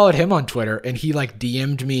 I followed him on Twitter and he like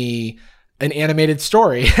DM'd me an animated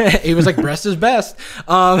story. He was like, breast is best.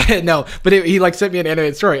 No, but he like sent me an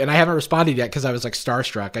animated story and I haven't responded yet because I was like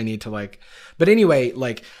starstruck. I need to like, but anyway,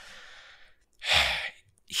 like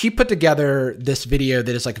he put together this video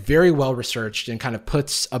that is like very well researched and kind of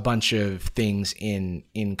puts a bunch of things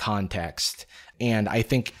in context. And I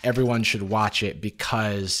think everyone should watch it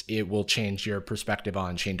because it will change your perspective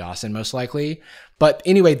on Shane Dawson, most likely. But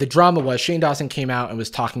anyway, the drama was Shane Dawson came out and was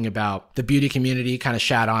talking about the beauty community, kind of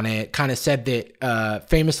shat on it, kind of said that,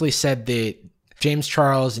 famously said that James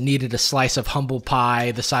Charles needed a slice of humble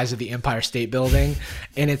pie the size of the Empire State Building.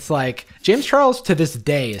 And it's like, James Charles to this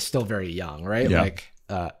day is still very young, right? Yeah. Like,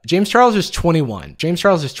 James Charles is 21. James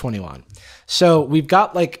Charles is 21. So we've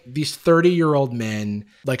got like these 30-year-old men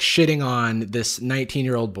like shitting on this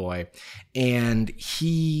 19-year-old boy, and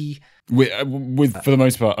he with for the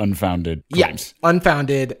most part unfounded claims. Yeah,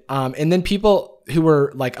 unfounded. And then people who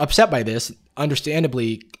were like upset by this,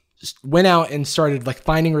 understandably, went out and started like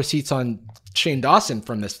finding receipts on Shane Dawson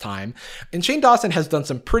from this time. And Shane Dawson has done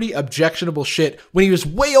some pretty objectionable shit when he was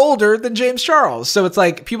way older than James Charles. So it's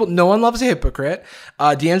like no one loves a hypocrite.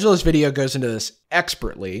 D'Angelo's video goes into this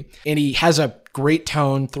expertly and he has a great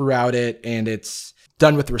tone throughout it and it's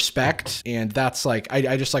done with respect. And that's like,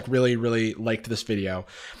 I just like really, really liked this video.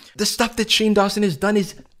 The stuff that Shane Dawson has done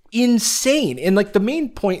is insane. And like the main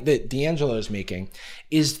point that D'Angelo is making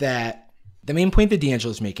is that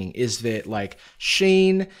like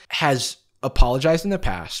Shane has apologized in the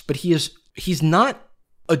past, but he's not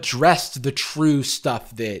addressed the true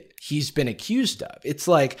stuff that he's been accused of. It's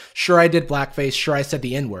like, sure, I did blackface, sure, I said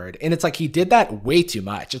the N-word, and it's like he did that way too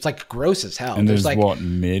much. It's like gross as hell. And there's like, what,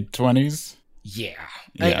 mid-20s? Yeah.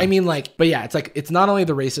 I mean, like, but yeah, it's like, it's not only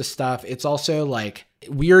the racist stuff, it's also like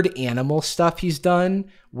weird animal stuff he's done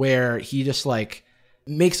where he just like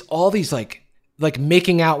makes all these like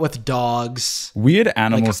making out with dogs. Weird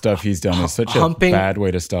animal stuff he's done is such a bad way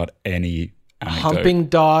to start any humping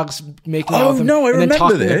dogs, making out with them. No, I and then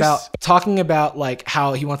remember this. Talking about like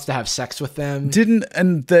how he wants to have sex with them.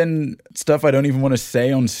 And then stuff I don't even want to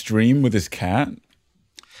say on stream with his cat.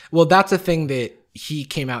 Well, that's a thing that he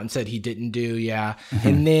came out and said he didn't do, yeah.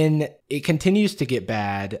 And then it continues to get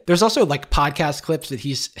bad. There's also like podcast clips that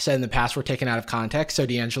he's said in the past were taken out of context. So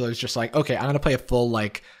D'Angelo's just like, okay, I'm going to play a full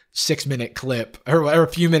like 6-minute clip or a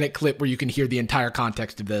few minute clip where you can hear the entire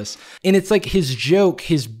context of this. And it's like his joke,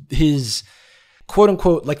 his quote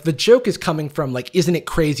unquote, like the joke is coming from like, isn't it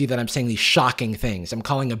crazy that I'm saying these shocking things? I'm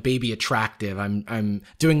calling a baby attractive. I'm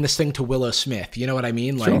doing this thing to Willow Smith. You know what I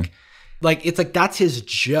mean? Sure. Like it's like that's his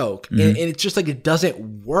joke, and it's just like it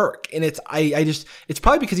doesn't work, and it's it's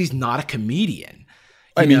probably because he's not a comedian.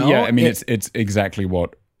 It's exactly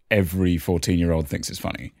what every 14-year-old thinks is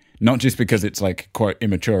funny. Not just because it's like quite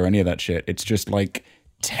immature or any of that shit. It's just like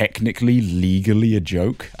technically, legally a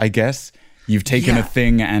joke, I guess. You've taken a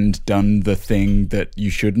thing and done the thing that you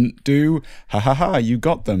shouldn't do. Ha ha ha, you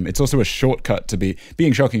got them. It's also a shortcut to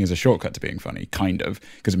being shocking is a shortcut to being funny, kind of,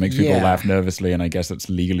 because it makes people laugh nervously, and I guess that's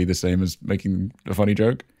legally the same as making a funny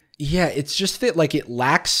joke. Yeah, it's just that like it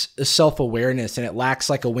lacks a self-awareness, and it lacks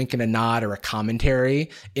like a wink and a nod or a commentary,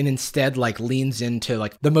 and instead like leans into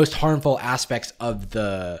like the most harmful aspects of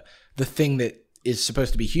the thing that is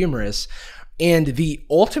supposed to be humorous. And the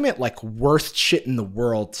ultimate like worst shit in the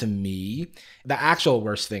world to me, the actual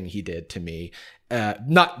worst thing he did to me,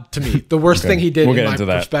 not to me, the worst thing he did in my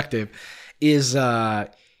perspective is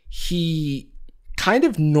he kind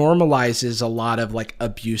of normalizes a lot of like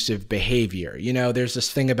abusive behavior. You know, there's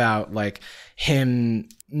this thing about like him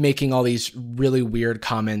making all these really weird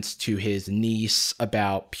comments to his niece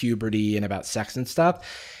about puberty and about sex and stuff.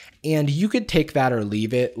 And you could take that or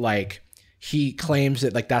leave it. Like, he claims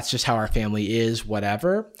that like that's just how our family is,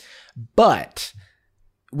 whatever. But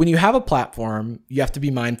when you have a platform, you have to be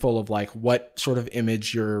mindful of like what sort of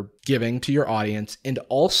image you're giving to your audience. And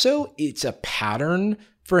also it's a pattern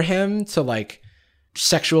for him to like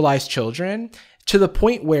sexualize children to the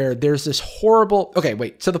point where there's this horrible,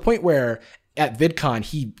 to the point where at VidCon,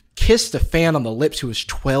 he kissed a fan on the lips who was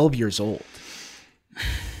 12 years old.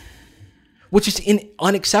 Which is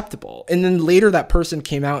unacceptable. And then later that person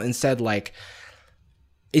came out and said like,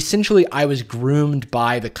 essentially I was groomed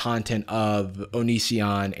by the content of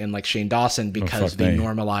Onision and like Shane Dawson because they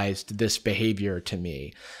normalized this behavior to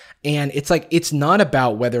me. And it's like, it's not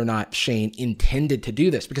about whether or not Shane intended to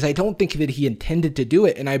do this, because I don't think that he intended to do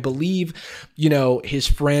it. And I believe, you know, his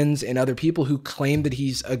friends and other people who claim that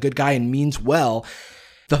he's a good guy and means well,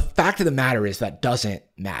 the fact of the matter is that doesn't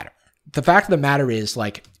matter. The fact of the matter is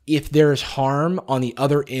like, if there's harm on the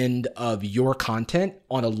other end of your content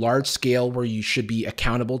on a large scale where you should be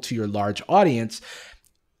accountable to your large audience,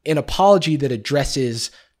 an apology that addresses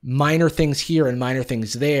minor things here and minor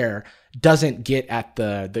things there doesn't get at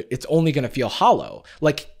the it's only going to feel hollow.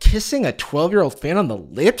 Like kissing a 12-year-old fan on the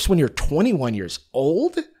lips when you're 21 years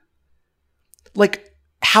old? Like,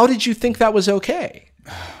 how did you think that was okay?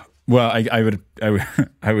 Well, I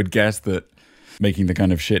would guess that making the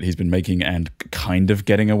kind of shit he's been making and kind of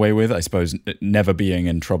getting away with, I suppose, never being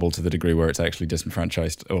in trouble to the degree where it's actually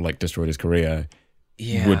disenfranchised or like destroyed his career,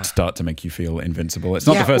 would start to make you feel invincible. It's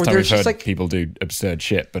not the first time we've heard people do absurd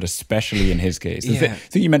shit, but especially in his case. The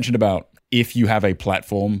thing you mentioned about if you have a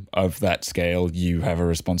platform of that scale, you have a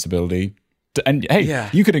responsibility. And hey,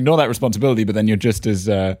 you could ignore that responsibility, but then you're just as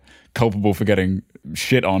culpable for getting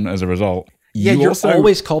shit on as a result. You're also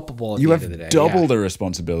always culpable at the end of the day. You have double the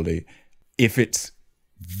responsibility if it's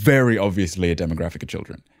very obviously a demographic of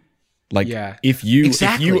children. Like if you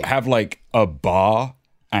have like a bar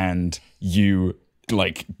and you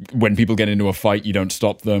like when people get into a fight, you don't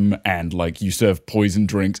stop them, and like you serve poison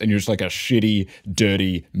drinks and you're just like a shitty,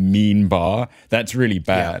 dirty, mean bar, that's really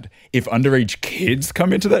bad. If underage kids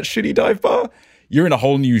come into that shitty dive bar, you're in a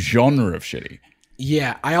whole new genre of shitty.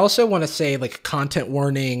 Yeah, I also want to say like content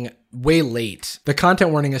warning way late. The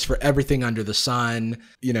content warning is for everything under the sun,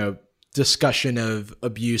 you know, discussion of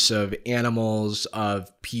abuse of animals, of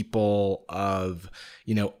people, of,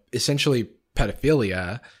 you know, essentially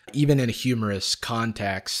pedophilia, even in a humorous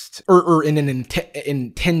context or in an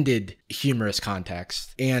intended humorous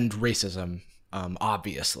context, and racism,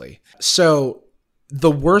 obviously. So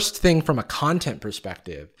the worst thing from a content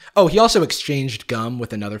perspective. Oh, he also exchanged gum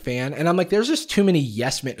with another fan. And I'm like, there's just too many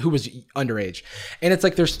yes men who was underage. And it's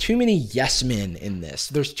like, there's too many yes men in this.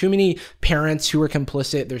 There's too many parents who are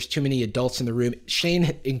complicit. There's too many adults in the room,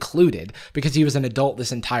 Shane included, because he was an adult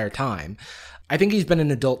this entire time. I think he's been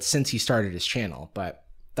an adult since he started his channel, but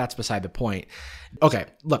that's beside the point. Okay,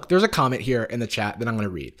 look, there's a comment here in the chat that I'm going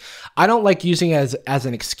to read. I don't like using it as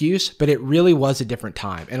an excuse, but it really was a different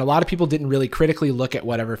time. And a lot of people didn't really critically look at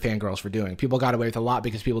whatever fangirls were doing. People got away with a lot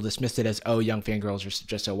because people dismissed it as, oh, young fangirls are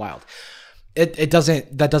just so wild. That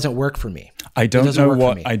doesn't work for me. I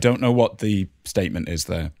don't know what the statement is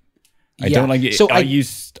there. I don't like it. So are you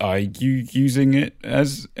using it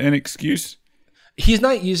as an excuse? He's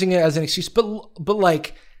not using it as an excuse, but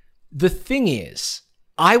like the thing is,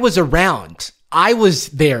 I was around. I was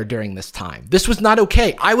there during this time. This was not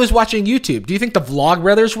okay. I was watching YouTube. Do you think the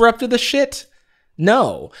Vlogbrothers were up to this shit?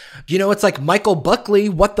 No. It's like Michael Buckley,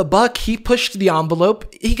 what the buck? He pushed the envelope.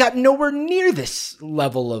 He got nowhere near this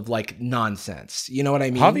level of like nonsense. You know what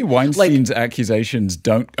I mean? Harvey Weinstein's accusations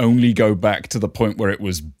don't only go back to the point where it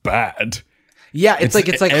was bad. Yeah, it's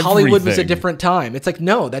like Hollywood was a different time. It's like,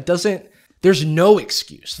 no, there's no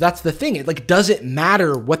excuse. That's the thing. It like doesn't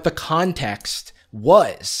matter what the context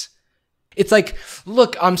was. It's like,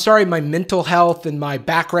 look, I'm sorry, my mental health and my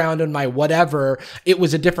background and my whatever, it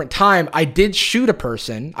was a different time. I did shoot a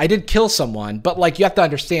person. I did kill someone. But like, you have to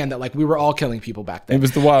understand that like we were all killing people back then. It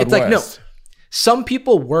was the Wild West. It's like, no, some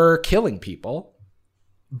people were killing people,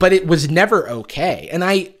 but it was never okay. And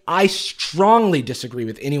I strongly disagree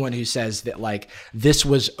with anyone who says that like this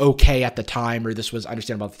was okay at the time or this was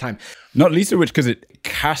understandable at the time. Not least of which because it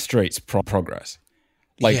castrates progress.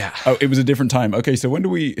 Like, oh, it was a different time. Okay, so when do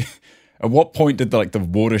we... At what point did the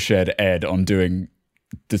watershed end on doing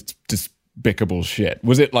this despicable shit?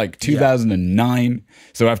 Was it like 2009? Yeah.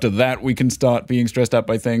 So after that, we can start being stressed out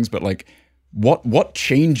by things. But like, what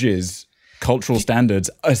changes cultural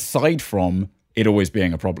standards aside from it always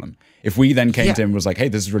being a problem? If we then came to him and was like, hey,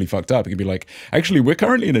 this is really fucked up, he could be like, actually, we're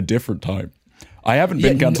currently in a different time. I haven't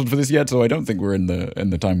been cancelled for this yet, so I don't think we're in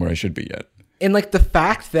the time where I should be yet. And like the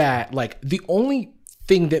fact that like the only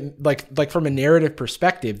thing that like from a narrative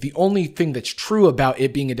perspective, the only thing that's true about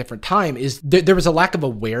it being a different time is there was a lack of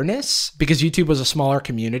awareness because YouTube was a smaller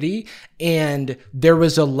community, and there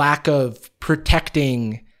was a lack of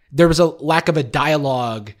a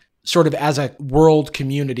dialogue sort of as a world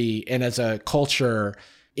community and as a culture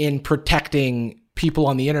in protecting people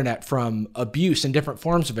on the internet from abuse and different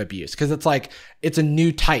forms of abuse. Cause it's a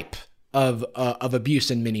new type of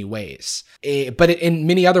abuse in many ways, but in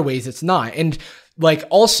many other ways it's not. And like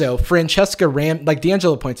also like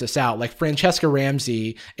D'Angelo points this out, like Francesca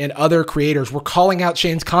Ramsey and other creators were calling out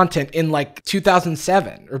Shane's content in like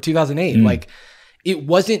 2007 or 2008. Like it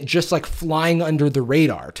wasn't just like flying under the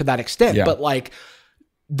radar to that extent, but like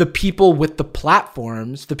the people with the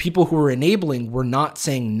platforms, the people who were enabling were not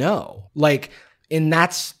saying no. Like, and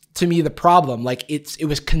that's to me the problem. Like it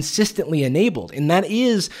was consistently enabled, and that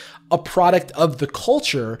is a product of the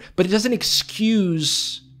culture, but it doesn't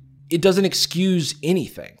excuse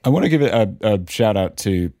anything. I want to give it a shout out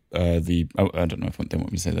to I don't know if they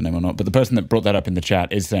want me to say the name or not, but the person that brought that up in the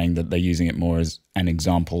chat is saying that they're using it more as an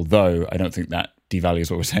example, though I don't think that devalues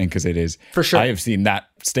what we're saying because it is. For sure. I have seen that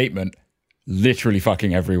statement literally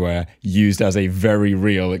fucking everywhere used as a very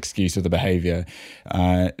real excuse of the behavior.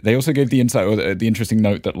 They also gave the insight or the interesting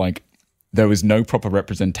note that like there was no proper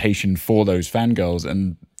representation for those fangirls,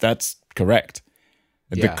 and that's correct.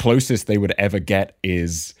 The closest they would ever get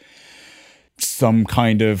is some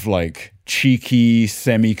kind of like cheeky,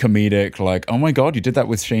 semi-comedic, like, oh my God, you did that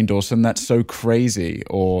with Shane Dawson. That's so crazy.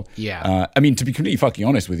 Or, I mean, to be completely fucking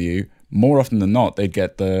honest with you, more often than not, they'd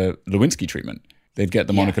get the Lewinsky treatment. They'd get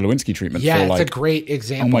the Monica Lewinsky treatment. Yeah, for it's like, a great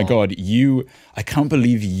example. Oh my God, I can't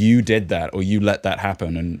believe you did that or you let that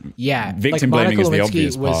happen. And victim blaming is the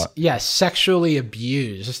obvious part. Yeah, sexually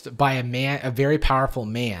abused by a very powerful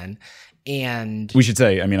man. And we should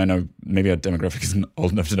say, I mean, I know maybe our demographic isn't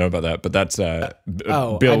old enough to know about that, but that's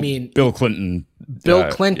Bill Clinton.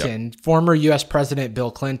 Bill Clinton, former U.S. President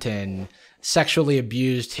Bill Clinton, sexually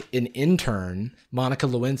abused an intern, Monica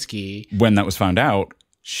Lewinsky. When that was found out,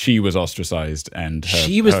 she was ostracized and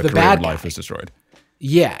she was her the career bad and life guy. was destroyed.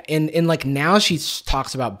 Yeah, and like now she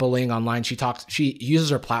talks about bullying online. She uses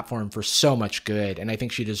her platform for so much good, and I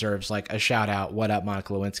think she deserves like a shout out. What up,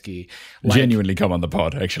 Monica Lewinsky? Like, genuinely come on the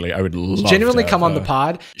pod. Actually, I would love genuinely to come on her. the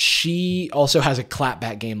pod. She also has a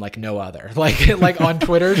clapback game like no other. Like on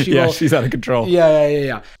Twitter, she's out of control.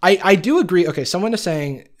 Yeah. I do agree. Okay, someone is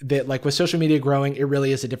saying that like with social media growing, it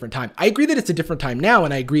really is a different time. I agree that it's a different time now,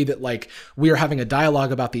 and I agree that like we are having a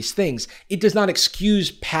dialogue about these things. It does not excuse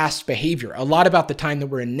past behavior. A lot about the time that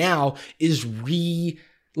we're in now is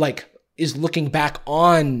looking back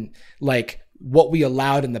on like what we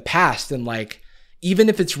allowed in the past, and like even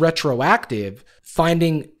if it's retroactive,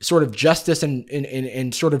 finding sort of justice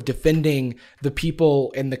and sort of defending the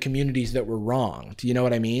people and the communities that were wronged. Do you know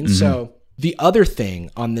what I mean? Mm-hmm. So The other thing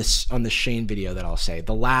on this Shane video that I'll say,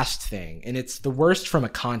 the last thing, and it's the worst from a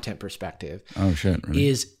content perspective. Oh shit! Really?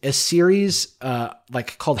 Is a series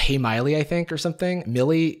like called Hey Miley, I think, or something.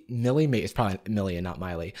 Millie, it's probably Millie and not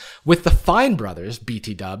Miley, with the Fine Brothers,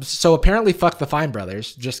 BT Dubs. So apparently, fuck the Fine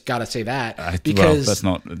Brothers. Just gotta say that because that's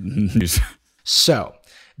not news. So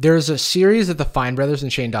there's a series that the Fine Brothers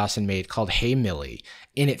and Shane Dawson made called Hey Millie,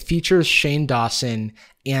 and it features Shane Dawson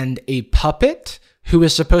and a puppet who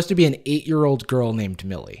is supposed to be an 8-year-old girl named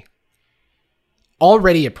Millie.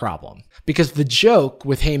 Already a problem, because the joke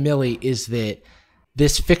with Hey Millie is that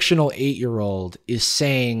this fictional 8-year-old is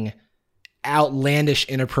saying outlandish,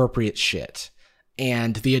 inappropriate shit.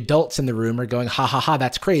 And the adults in the room are going, ha ha ha,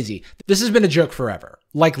 that's crazy. This has been a joke forever.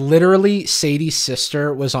 Like literally, Sadie's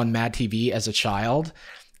sister was on Mad TV as a child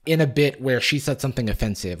in a bit where she said something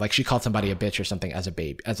offensive. Like she called somebody a bitch or something as a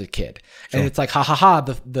kid. Sure. And it's like, ha ha ha,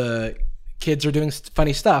 the kids are doing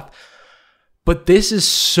funny stuff. But this is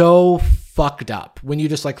so fucked up when you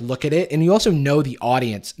just like look at it. And you also know the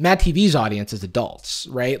audience, Mad TV's audience is adults,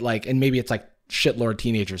 right? Like, and maybe it's like shitlord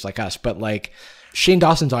teenagers like us, but like Shane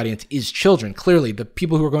Dawson's audience is children. Clearly the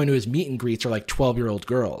people who are going to his meet and greets are like 12-year-old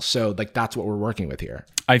girls. So like, that's what we're working with here.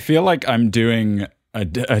 I feel like I'm doing a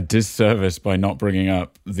disservice by not bringing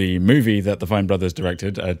up the movie that the Fine Brothers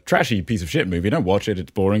directed, a trashy piece of shit movie. Don't watch it.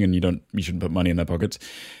 It's boring and you shouldn't put money in their pockets.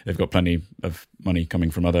 They've got plenty of money coming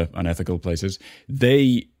from other unethical places.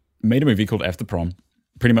 They made a movie called F the Prom.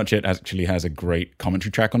 Pretty much it actually has a great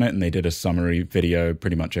commentary track on it, and they did a summary video,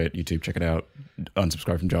 pretty much it. YouTube, check it out.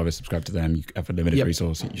 Unsubscribe from Jarvis, subscribe to them. You have a limited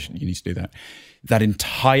resource. You need to do that. That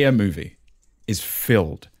entire movie is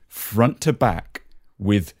filled front to back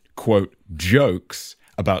with, quote, jokes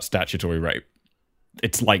about statutory rape.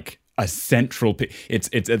 It's like a central... It's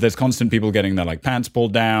there's constant people getting their like pants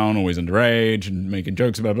pulled down, always underage, and making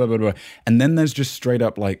jokes about blah, blah, blah. And then there's just straight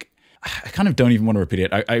up like... I kind of don't even want to repeat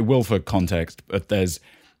it. I will for context, but they're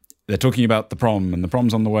talking about the prom, and the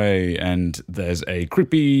prom's on the way, and there's a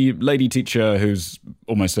creepy lady teacher who's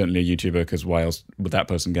almost certainly a YouTuber, because why else would that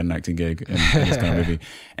person get an acting gig in this kind of movie?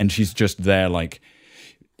 And she's just there like,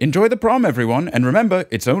 enjoy the prom, everyone, and remember,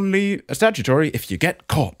 it's only a statutory if you get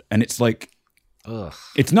caught. And it's like, ugh.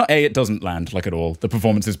 It's not it doesn't land like at all. The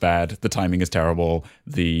performance is bad. The timing is terrible.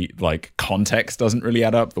 The like context doesn't really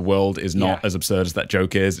add up. The world is not as absurd as that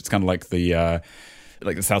joke is. It's kind of like the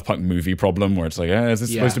South Park movie problem where it's like, is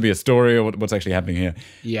this supposed to be a story or what's actually happening here?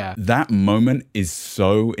 Yeah. That moment is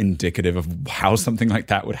so indicative of how something like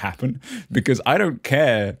that would happen, because I don't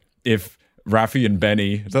care if Raffi and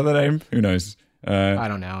Benny, is that the name? Who knows? I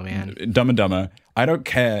don't know, man. Dumb and Dumber. I don't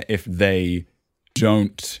care if they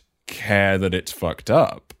don't care that it's fucked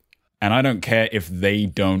up, and I don't care if they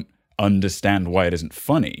don't understand why it isn't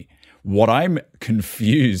funny. What I'm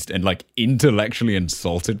confused and like intellectually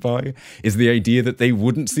insulted by is the idea that they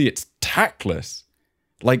wouldn't see it's tactless.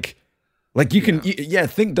 Like you can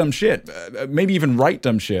think dumb shit, maybe even write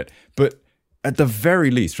dumb shit, but at the very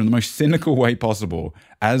least, from the most cynical way possible,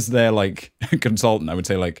 as their like consultant, I would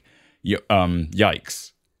say like,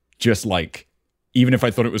 yikes. Just like, even if I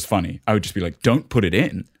thought it was funny, I would just be like, don't put it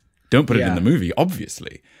in. Don't put it in the movie,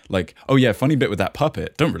 obviously. Like, oh yeah, funny bit with that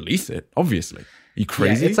puppet. Don't release it, obviously. Are you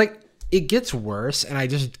crazy? Yeah, it's like, it gets worse, and I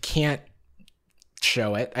just can't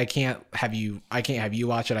show it. I can't have you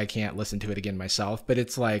watch it. I can't listen to it again myself. But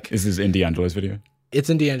it's like... Is this in D'Angelo's video? It's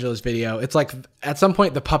in D'Angelo's video. It's like, at some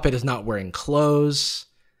point, the puppet is not wearing clothes.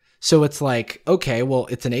 So it's like, okay, well,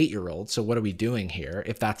 it's an 8-year-old. So what are we doing here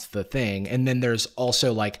if that's the thing? And then there's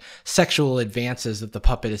also like sexual advances that the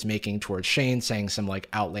puppet is making towards Shane, saying some like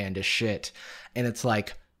outlandish shit. And it's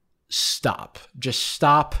like, stop. Just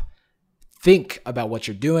stop. Think about what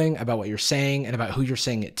you're doing, about what you're saying, and about who you're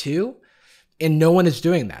saying it to. And no one is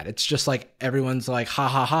doing that. It's just like everyone's like, ha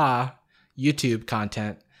ha ha, YouTube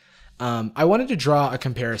content. I wanted to draw a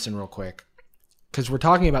comparison real quick, because we're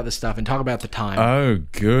talking about this stuff and talk about the time. Oh,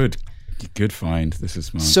 good find. This is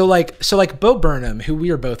smart. So like Bo Burnham, who we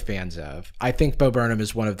are both fans of. I think Bo Burnham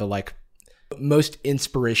is one of the like most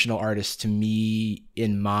inspirational artists to me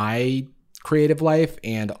in my creative life,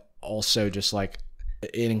 and also just like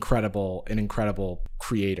an incredible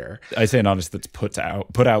creator. I say an artist that's put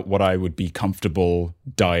out what I would be comfortable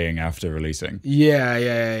dying after releasing.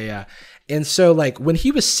 Yeah. And so like when he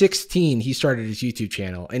was 16, he started his YouTube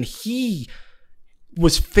channel, and he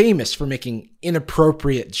was famous for making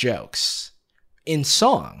inappropriate jokes in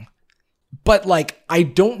song. But like, I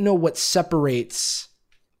don't know what separates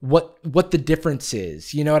what the difference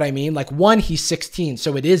is. You know what I mean? Like, one, he's 16,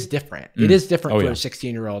 so it is different. It is different for a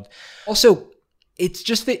 16-year-old. Also, it's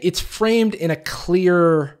just that it's framed in a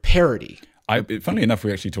clear parody. Funnily enough,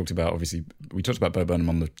 we actually talked about Bo Burnham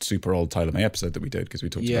on the super old Tyler May episode that we did, because we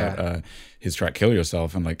talked about his track "Kill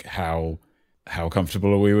Yourself" and like how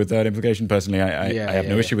comfortable are we with that implication. Personally, I have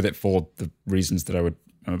no issue with it for the reasons that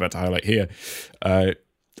I'm about to highlight here.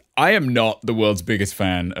 I am not the world's biggest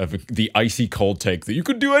fan of the icy cold take that you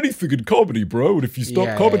could do anything in comedy, bro. And if you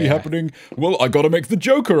stop comedy happening, well, I got to make the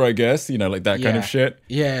Joker, I guess. You know, like that kind of shit.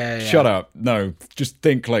 Shut up. No, just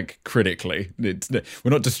think like critically. We're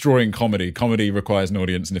not destroying comedy. Comedy requires an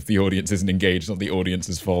audience, and if the audience isn't engaged, it's not the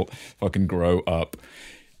audience's fault. Fucking grow up.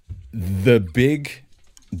 The big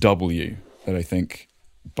W that I think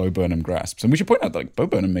Bo Burnham grasps, and we should point out that like Bo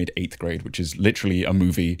Burnham made 8th Grade, which is literally a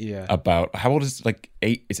movie about how old is like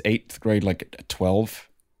 8? Is 8th grade like 12?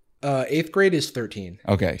 8th grade is 13.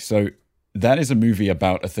 Okay, so that is a movie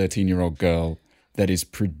about a 13-year-old girl that is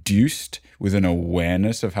produced with an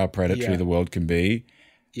awareness of how predatory the world can be.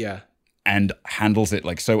 Yeah, and handles it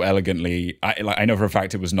like so elegantly. I know for a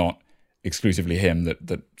fact it was not exclusively him that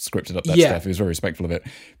scripted up that stuff. He was very respectful of it.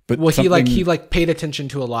 But he paid attention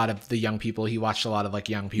to a lot of the young people. He watched a lot of like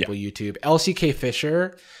young people YouTube. LCK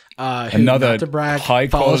Fisher, who, another not to brag, high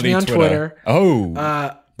follows me on Twitter.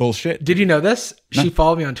 Oh, bullshit! Did you know this? No. She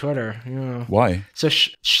followed me on Twitter. Yeah. Why? So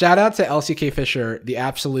shout out to LCK Fisher, the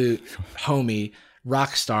absolute homie,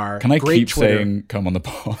 rock star. Can I great keep Twitter. saying come on the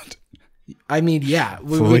pod? I mean, yeah,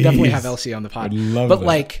 we definitely have LC on the pod. I'd love but that.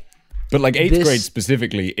 like 8th grade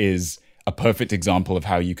specifically is a perfect example of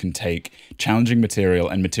how you can take challenging material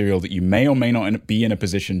and material that you may or may not be in a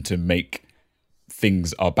position to make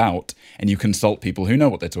things about, and you consult people who know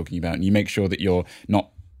what they're talking about, and you make sure that you're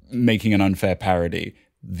not making an unfair parody.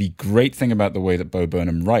 The great thing about the way that Bo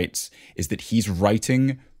Burnham writes is that he's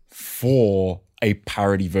writing for a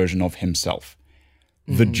parody version of himself.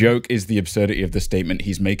 The joke is the absurdity of the statement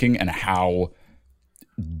he's making and how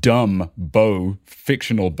dumb Bo,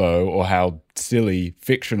 fictional Bo, or how silly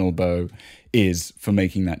fictional Bo is for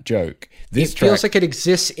making that joke. This feels like it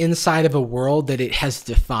exists inside of a world that it has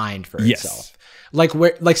defined for itself.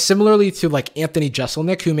 Like similarly to like Anthony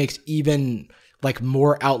Jeselnik, who makes even like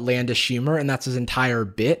more outlandish humor, and that's his entire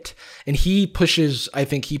bit. And I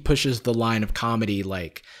think he pushes the line of comedy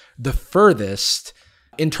like the furthest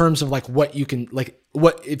in terms of like what you can like.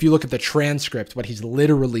 What if you look at the transcript, what he's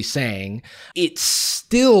literally saying, it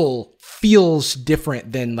still feels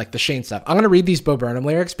different than like the Shane stuff. I'm going to read these Bo Burnham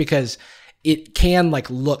lyrics because it can like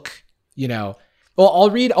look, you know, well, I'll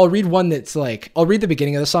read one that's like, I'll read the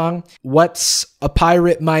beginning of the song. What's a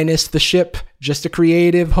pirate minus the ship? Just a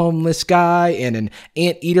creative homeless guy and an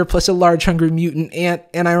anteater plus a large hungry mutant ant,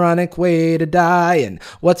 an ironic way to die. And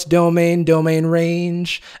what's domain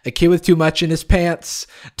range? A kid with too much in his pants.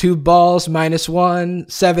 2 balls minus 1.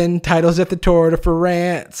 7 titles at the Tour de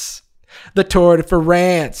France. The Tour de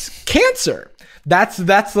France. Cancer.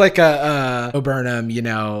 That's like a Burnham, you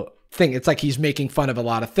know, thing. It's like he's making fun of a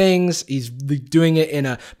lot of things. He's doing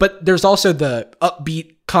it but there's also the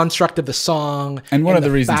upbeat construct of the song. And one of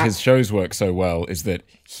the reasons his shows work so well is that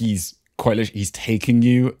he's he's taking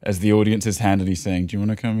you as the audience's hand and he's saying, do you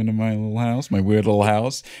want to come into my little house, my weird little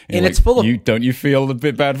house? And it's full of, don't you feel a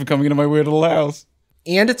bit bad for coming into my weird little house?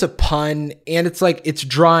 And it's a pun, and it's like it's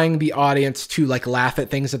drawing the audience to like laugh at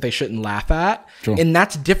things that they shouldn't laugh at. Sure. And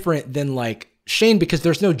that's different than like Shane, because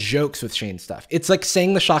there's no jokes with Shane stuff. It's like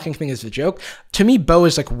saying the shocking thing is a joke. To me, Bo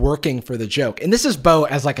is like working for the joke. And this is Bo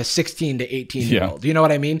as like a 16 to 18 year old. You know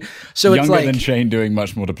what I mean? So younger it's like than Shane doing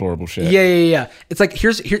much more deplorable shit. Yeah. It's like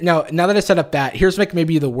now that I set up that, here's like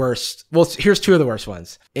maybe the worst. Well, here's 2 of the worst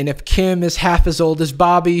ones. And if Kim is half as old as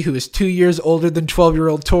Bobby, who is 2 years older than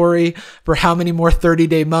 12-year-old Tori, for how many more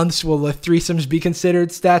 30-day months will the threesomes be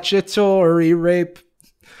considered statutory rape?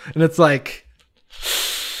 And it's like,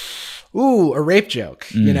 ooh, a rape joke,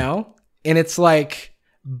 you know? And it's like,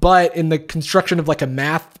 but in the construction of like a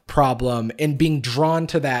math problem and being drawn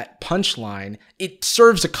to that punchline, it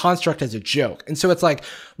serves a construct as a joke. And so it's like,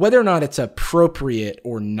 whether or not it's appropriate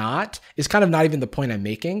or not is kind of not even the point I'm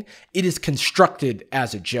making. It is constructed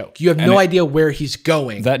as a joke. You have no idea where he's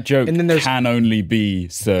going. That joke can only be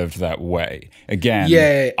served that way. Again,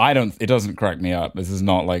 it doesn't crack me up. This is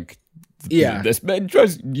not like, younger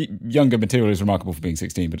material is remarkable for being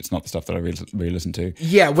 16, but it's not the stuff that I really listen to.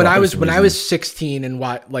 Yeah, when I was 16 and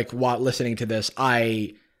listening to this,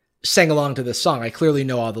 I sang along to this song. I clearly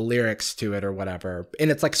know all the lyrics to it or whatever,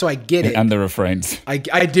 and it's like, so I get it. And the refrains. I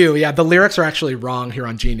do. Yeah, the lyrics are actually wrong here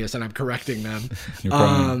on Genius, and I'm correcting them.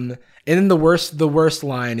 And then the worst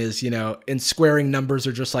line is, you know, and squaring numbers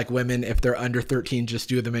are just like women. If they're under 13, just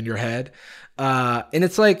do them in your head. And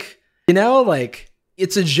it's like, you know, like.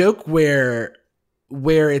 It's a joke where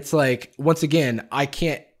it's like, once again, I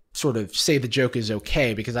can't sort of say the joke is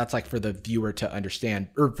okay, because that's like for the viewer to understand,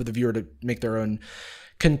 or for the viewer to make their own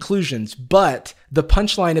conclusions. But the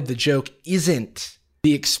punchline of the joke isn't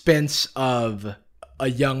the expense of a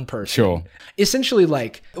young person. Sure. Essentially,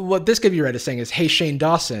 like, what this Give You Red is saying is, hey, Shane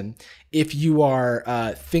Dawson, if you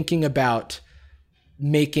are thinking about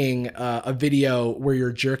making a video where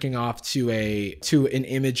you're jerking off to an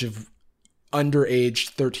image of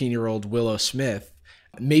underage 13-year-old Willow Smith,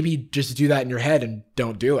 maybe just do that in your head and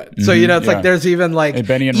don't do it. So, you know, it's like there's even like... Hey,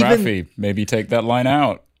 Benny and Rafi, maybe take that line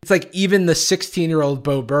out. It's like even the 16-year-old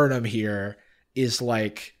Bo Burnham here is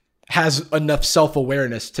like, has enough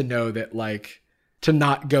self-awareness to know that, like, to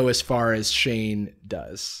not go as far as Shane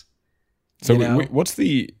does. So what's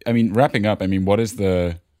wrapping up, what is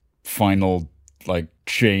the final, like,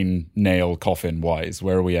 Shane nail coffin wise?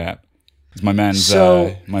 Where are we at? Is my man's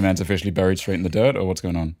officially buried straight in the dirt, or what's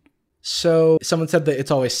going on? So someone said that It's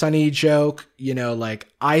Always Sunny joke, like,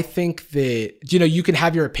 I think that, you can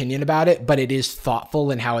have your opinion about it, but it is thoughtful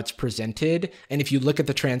in how it's presented. And if you look at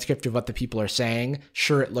the transcript of what the people are saying,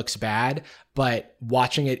 sure, it looks bad, but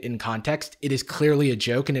watching it in context, it is clearly a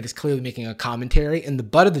joke, and it is clearly making a commentary. And the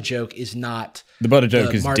butt of the joke is not... The butt of the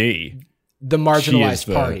joke is D. The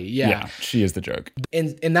marginalized party. Yeah, she is the joke.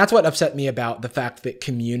 And that's what upset me about the fact that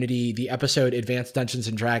Community, the episode Advanced Dungeons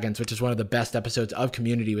and Dragons, which is one of the best episodes of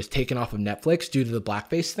Community, was taken off of Netflix due to the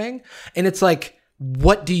blackface thing. And it's like,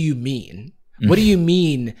 what do you mean? What do you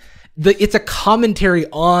mean? It's a commentary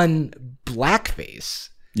on blackface.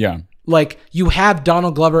 Yeah. Like, you have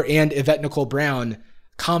Donald Glover and Yvette Nicole Brown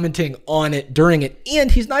commenting on it during it, and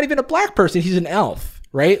he's not even a black person. He's an elf.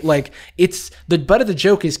 Right? Like, it's the butt of the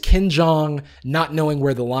joke is Ken Jeong not knowing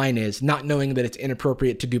where the line is, not knowing that it's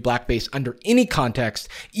inappropriate to do blackface under any context,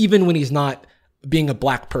 even when he's not being a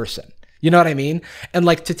black person. You know what I mean? And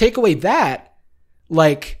like, to take away that,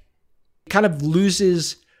 like, kind of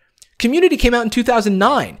loses... Community came out in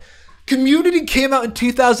 2009. Community came out in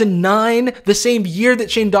 2009, the same year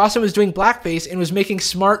that Shane Dawson was doing blackface and was making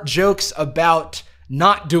smart jokes about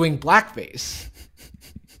not doing blackface.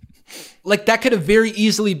 Like, that could have very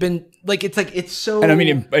easily been, like, it's so... And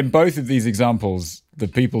in both of these examples, the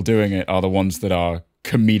people doing it are the ones that are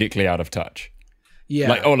comedically out of touch.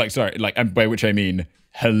 Yeah. And by which I mean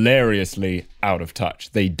hilariously out of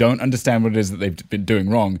touch. They don't understand what it is that they've been doing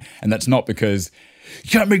wrong. And that's not because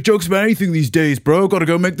you can't make jokes about anything these days, bro. Gotta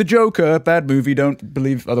go make the Joker. Bad movie. Don't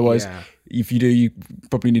believe otherwise. Yeah. If you do, you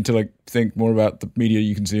probably need to, like, think more about the media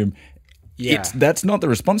you consume. Yeah. That's not the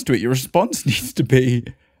response to it. Your response needs to be...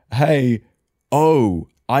 Hey,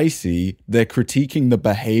 I see. They're critiquing the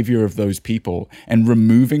behavior of those people, and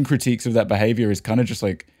removing critiques of that behavior is kind of just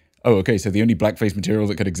like, oh, okay, so the only blackface material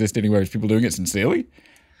that could exist anywhere is people doing it sincerely?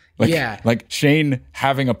 Like Shane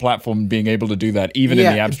having a platform and being able to do that, even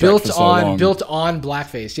in the abstract for so long. Built on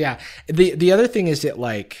blackface, yeah. The other thing is that,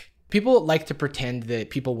 like, people like to pretend that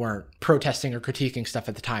people weren't protesting or critiquing stuff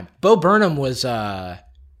at the time. Bo Burnham was,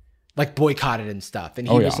 like, boycotted and stuff, and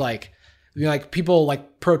he was like... like, people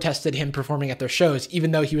like protested him performing at their shows,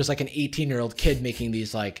 even though he was like an 18-year-old kid making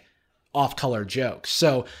these like off-color jokes.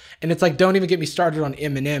 So, and it's like, don't even get me started on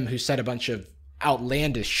Eminem, who said a bunch of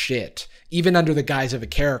outlandish shit, even under the guise of a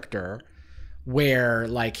character, where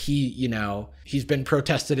like he's been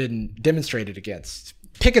protested and demonstrated against.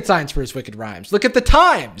 Picket signs for his wicked rhymes. Look at the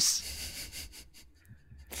times.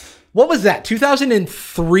 What was that?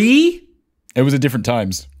 2003? It was a different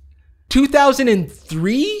times.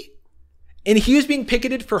 2003? And he was being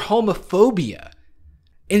picketed for homophobia.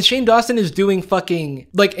 And Shane Dawson is doing fucking...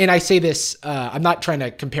 Like, and I say this, I'm not trying to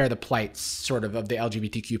compare the plights sort of the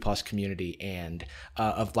LGBTQ plus community and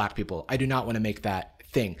of black people. I do not want to make that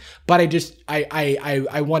thing. But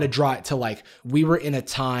I want to draw it to, like, we were in a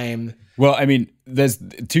time... Well, there's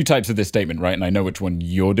two types of this statement, right? And I know which one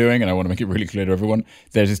you're doing, and I want to make it really clear to everyone.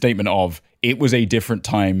 There's a statement of, it was a different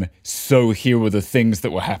time, so here were the things that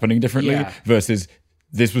were happening differently, versus...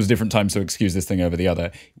 This was a different time, so excuse this thing over the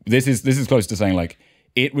other. This is close to saying, like,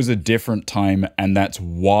 it was a different time, and that's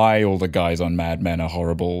why all the guys on Mad Men are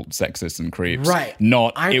horrible sexists and creeps. Right.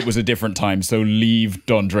 It was a different time, so leave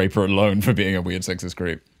Don Draper alone for being a weird sexist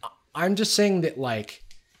creep. I'm just saying that, like,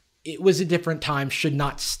 it was a different time should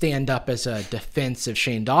not stand up as a defense of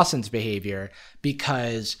Shane Dawson's behavior,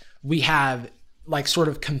 because we have, like, sort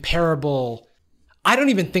of comparable... I don't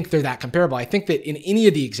even think they're that comparable. I think that in any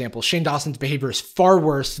of the examples, Shane Dawson's behavior is far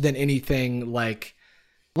worse than anything like,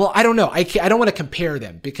 well, I don't know. I don't want to compare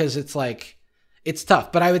them because it's like, it's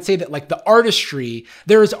tough. But I would say that, like, the artistry,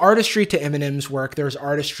 there is artistry to Eminem's work. There's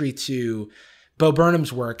artistry to Bo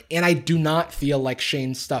Burnham's work. And I do not feel like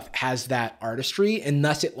Shane's stuff has that artistry. And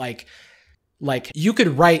thus it, like, like you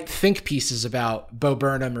could write think pieces about Bo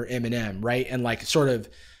Burnham or Eminem, right? And like sort of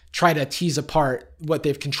try to tease apart what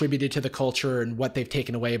they've contributed to the culture and what they've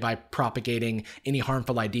taken away by propagating any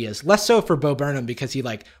harmful ideas. Less so for Bo Burnham because he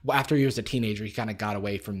like, after he was a teenager, he kind of got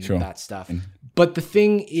away from that stuff. But the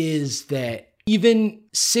thing is that even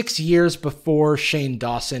 6 years before Shane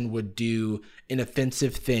Dawson would do an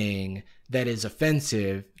offensive thing that is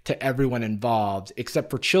offensive to everyone involved,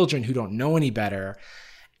 except for children who don't know any better,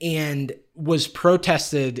 and was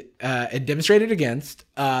protested and demonstrated against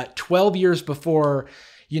 12 years before,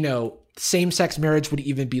 same-sex marriage would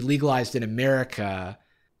even be legalized in America.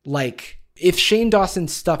 Like, if Shane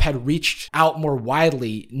Dawson's stuff had reached out more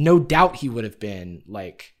widely, no doubt he would have been,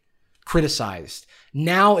 like, criticized.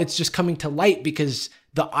 Now it's just coming to light because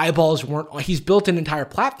the eyeballs weren't... He's built an entire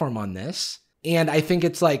platform on this. And I think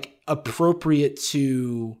it's, like, appropriate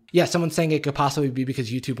to... Yeah, someone's saying it could possibly be because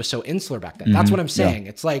YouTube was so insular back then. That's what I'm saying.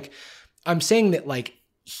 It's like... I'm saying that, like,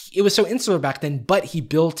 it was so insular back then, but he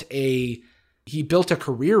built a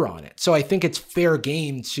career on it. So I think it's fair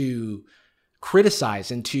game to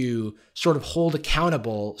criticize and to sort of hold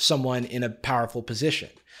accountable someone in a powerful position.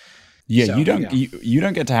 Yeah, so, you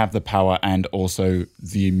don't get to have the power and also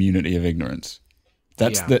the immunity of ignorance.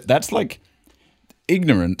 That's like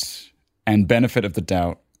ignorance and benefit of the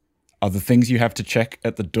doubt are the things you have to check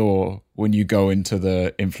at the door when you go into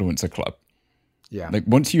the influencer club. Yeah. Like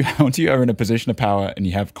once you are in a position of power and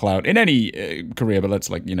you have clout in any career, but let's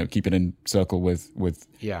keep it in circle with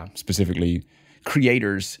specifically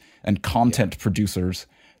creators and content producers,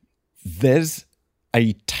 there's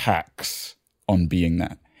a tax on being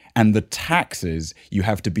that. And the tax is you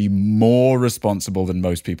have to be more responsible than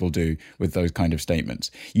most people do with those kind of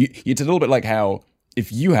statements. It's a little bit like how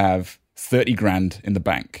if you have 30 grand in the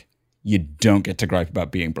bank, you don't get to gripe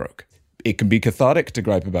about being broke. It can be cathartic to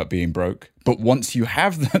gripe about being broke, but once you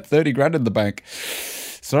have that 30 grand in the bank,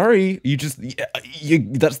 sorry,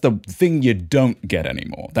 that's the thing you don't get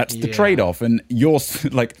anymore. That's the trade-off. And you're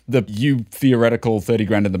like you theoretical 30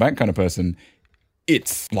 grand in the bank kind of person.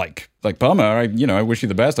 It's like bummer. I wish you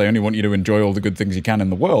the best. I only want you to enjoy all the good things you can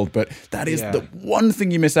in the world. But that is the one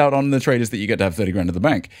thing you miss out on in the trade is that you get to have 30 grand in the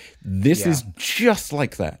bank. This is just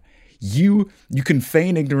like that. You can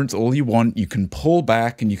feign ignorance all you want. You can pull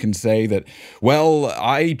back and you can say that, well,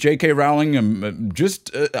 I, J.K. Rowling,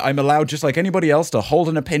 I'm allowed just like anybody else to hold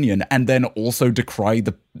an opinion and then also decry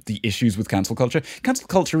the issues with cancel culture. Cancel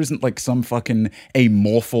culture isn't like some fucking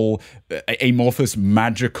amorphous,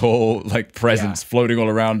 magical like presence floating all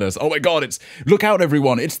around us. Oh my God, look out,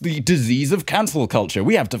 everyone. It's the disease of cancel culture.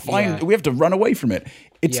 We have to run away from it.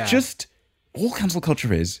 It's just all cancel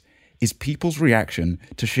culture is people's reaction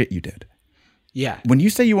to shit you did. Yeah. When you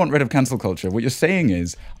say you want rid of cancel culture, what you're saying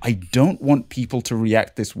is, I don't want people to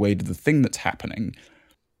react this way to the thing that's happening.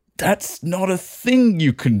 That's not a thing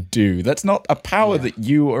you can do. That's not a power that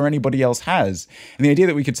you or anybody else has. And the idea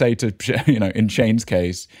that we could say to, in Shane's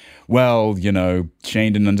case, well,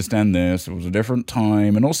 Shane didn't understand this. It was a different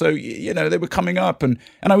time. And also, they were coming up. And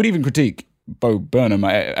I would even critique Bo Burnham.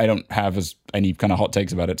 I don't have any kind of hot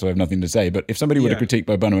takes about it, so I have nothing to say. But if somebody were to critique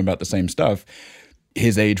Bo Burnham about the same stuff,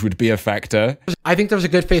 his age would be a factor. I think there's a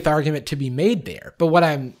good faith argument to be made there. But what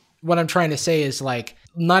I'm trying to say is like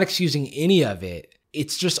not excusing any of it.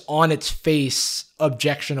 It's just on its face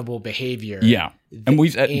objectionable behavior. Yeah. And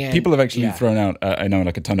people have actually thrown out, I know,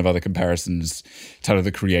 like a ton of other comparisons. Tyler,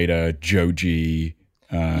 the Creator, Joji.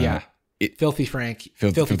 Filthy Frank.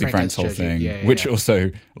 Filthy Frank's whole thing. Which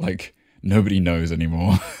also, like, nobody knows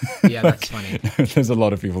anymore. Yeah, that's funny. There's a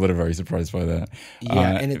lot of people that are very surprised by that.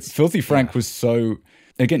 Yeah, and it's... Filthy Frank was so...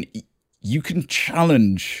 Again, you can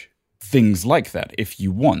challenge things like that if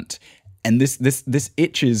you want. And this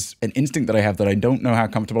itch is an instinct that I have that I don't know how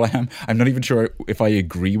comfortable I am. I'm not even sure if I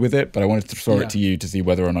agree with it, but I wanted to throw it to you to see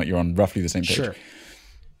whether or not you're on roughly the same page. Sure.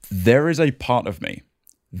 There is a part of me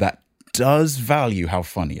that does value how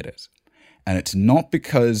funny it is. And it's not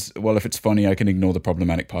because, well, if it's funny, I can ignore the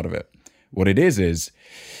problematic part of it. What it is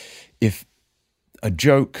if a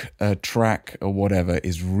joke, a track, or whatever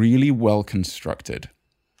is really well constructed,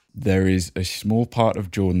 there is a small part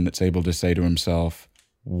of Jordan that's able to say to himself,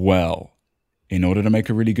 well, in order to make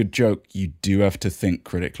a really good joke, you do have to think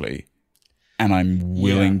critically. And I'm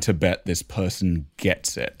willing to bet this person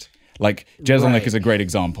gets it. Like, Jeselnik is a great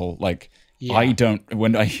example. Like,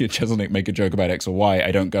 when I hear Jeselnik make a joke about X or Y,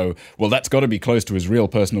 I don't go, well, that's got to be close to his real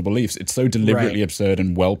personal beliefs. It's so deliberately absurd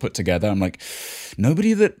and well put together. I'm like,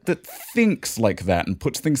 nobody that thinks like that and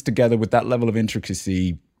puts things together with that level of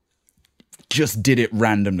intricacy just did it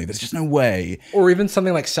randomly. There's just no way. Or even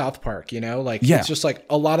something like South Park, like it's just like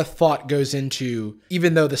a lot of thought goes into,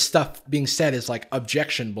 even though the stuff being said is like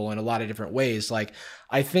objectionable in a lot of different ways. Like,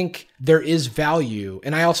 I think there is value,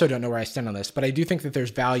 and I also don't know where I stand on this, but I do think that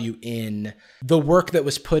there's value in the work that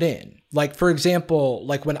was put in. Like, for example,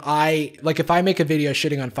 like if I make a video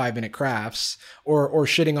shitting on 5 Minute Crafts or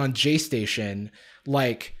shitting on JStation,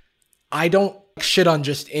 like, I don't shit on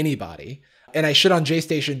just anybody. And I shit on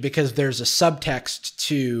JStation because there's a subtext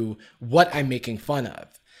to what I'm making fun of.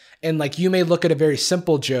 And like, you may look at a very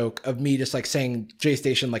simple joke of me just like saying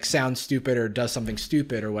JStation like sounds stupid or does something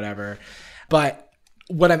stupid or whatever. But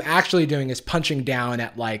what I'm actually doing is punching down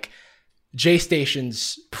at like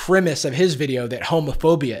JStation's premise of his video that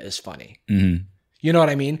homophobia is funny. Mm-hmm. You know what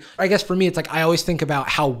I mean? I guess for me, it's like, I always think about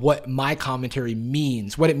what my commentary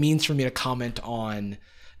means, what it means for me to comment on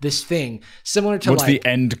this thing, similar to what's like, the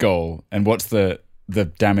end goal and what's the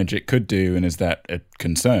damage it could do, and is that a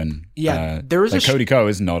concern? Yeah, there is like Cody Ko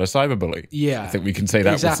is not a cyberbully. Yeah, I think we can say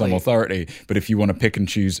that with some authority. But if you want to pick and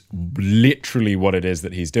choose literally what it is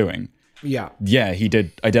that he's doing, yeah, he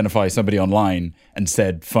did identify somebody online and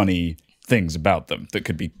said funny things about them that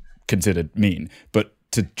could be considered mean, but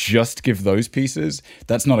to just give those pieces,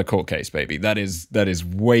 that's not a court case, baby. That is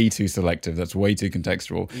way too selective. That's way too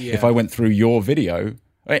contextual. Yeah. If I went through your video,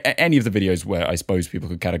 any of the videos where I suppose people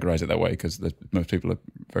could categorize it that way, because most people are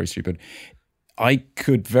very stupid, I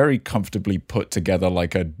could very comfortably put together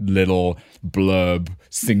like a little blurb,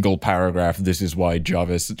 single paragraph, this is why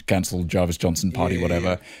Jarvis cancelled Jarvis Johnson party,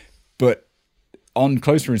 whatever. But on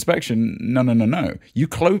closer inspection, no.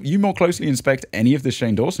 You more closely inspect any of the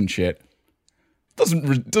Shane Dawson shit,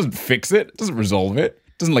 doesn't fix it, doesn't resolve it,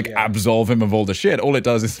 doesn't absolve him of all the shit. All it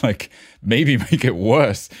does is like maybe make it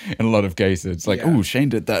worse in a lot of cases. It's like, oh, Shane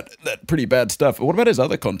did that pretty bad stuff. What about his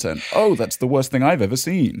other content? Oh, that's the worst thing I've ever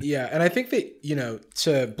seen. Yeah, and I think that,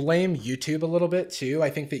 to blame YouTube a little bit too,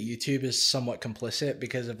 I think that YouTube is somewhat complicit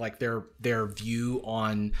because of like their view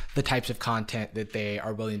on the types of content that they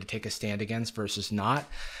are willing to take a stand against versus not.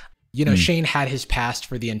 Shane had his past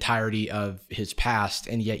for the entirety of his past,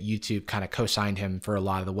 and yet YouTube kind of co-signed him for a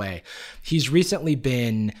lot of the way. He's recently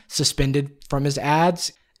been suspended from his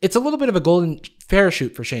ads. It's a little bit of a golden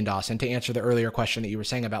parachute for Shane Dawson, to answer the earlier question that you were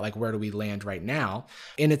saying about like, where do we land right now?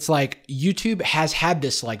 And it's like, YouTube has had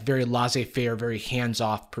this like very laissez-faire, very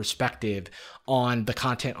hands-off perspective on the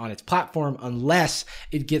content on its platform, unless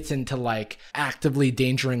it gets into like actively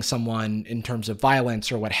endangering someone in terms of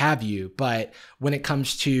violence or what have you. But when it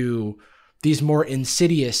comes to these more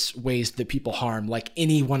insidious ways that people harm, like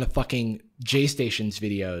any one of fucking JStation's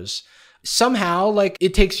videos, somehow like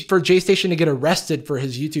it takes for JStation to get arrested for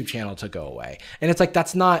his YouTube channel to go away. And it's like,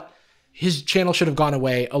 that's not, his channel should have gone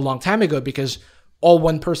away a long time ago, because all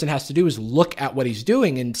one person has to do is look at what he's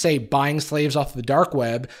doing and say buying slaves off the dark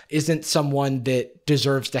web isn't someone that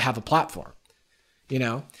deserves to have a platform,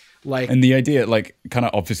 like. And the idea, like, kind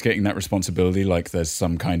of obfuscating that responsibility, like there's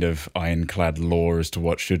some kind of ironclad law as to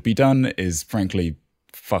what should be done, is frankly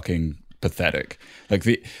fucking pathetic. Like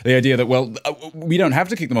the idea that, well, we don't have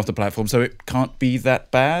to kick them off the platform, so it can't be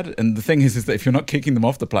that bad. And the thing is that if you're not kicking them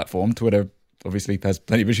off the platform, Twitter obviously has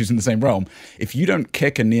plenty of issues in the same realm. If you don't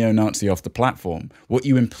kick a neo-Nazi off the platform, what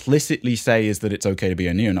you implicitly say is that it's okay to be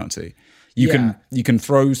a neo-Nazi. You can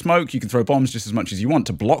throw smoke, you can throw bombs just as much as you want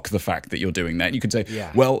to block the fact that you're doing that. You could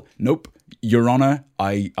say, well, nope, Your Honor,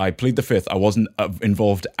 I plead the fifth. I wasn't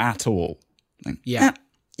involved at all. Like, yep.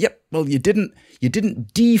 Well, you didn't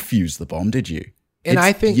defuse the bomb, did you? And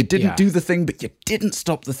I think you didn't do the thing, but you didn't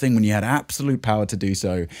stop the thing when you had absolute power to do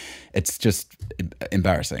so. It's just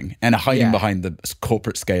embarrassing. And hiding behind the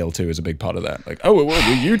corporate scale too is a big part of that. Like, oh, well, we're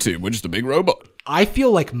YouTube. We're just a big robot. I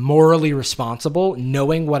feel like morally responsible,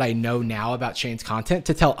 knowing what I know now about Shane's content,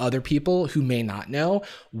 to tell other people who may not know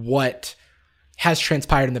what has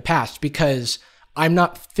transpired in the past, because I'm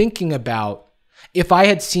not thinking about, if I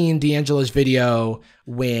had seen D'Angelo's video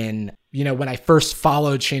when I first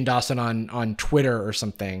followed Shane Dawson on Twitter or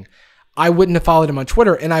something, I wouldn't have followed him on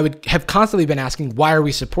Twitter, and I would have constantly been asking, why are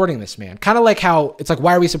we supporting this man? Kind of like how it's like,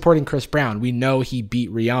 why are we supporting Chris Brown? We know he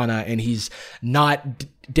beat Rihanna, and he's not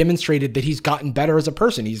demonstrated that he's gotten better as a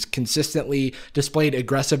person. He's consistently displayed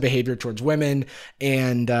aggressive behavior towards women,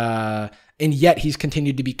 and yet he's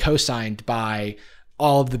continued to be co-signed by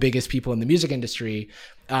all of the biggest people in the music industry.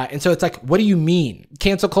 And so it's like, what do you mean?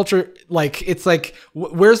 Cancel culture? Like, it's like,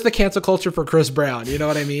 where's the cancel culture for Chris Brown? You know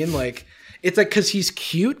what I mean? Like, it's like, because he's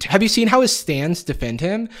cute. Have you seen how his stans defend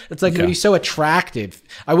him? It's like, he's so attractive.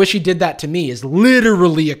 I wish he did that to me, is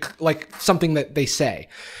literally like something that they say.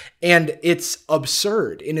 And it's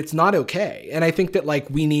absurd, and it's not okay. And I think that like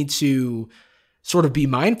we need to sort of be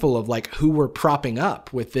mindful of like who we're propping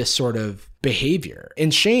up with this sort of behavior.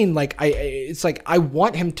 And Shane, like it's like I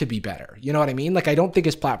want him to be better. You know what I mean? Like I don't think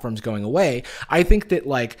his platform's going away. I think that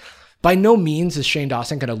like by no means is Shane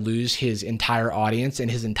Dawson going to lose his entire audience and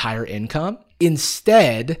his entire income.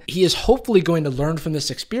 Instead, he is hopefully going to learn from this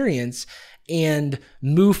experience and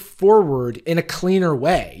move forward in a cleaner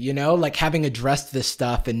way, you know, like having addressed this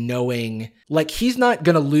stuff and knowing like he's not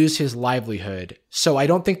going to lose his livelihood. So I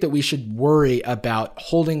don't think that we should worry about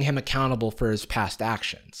holding him accountable for his past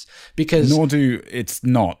actions because it's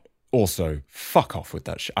not. Also, fuck off with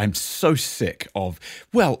that shit. I'm so sick of,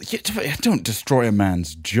 well, don't destroy a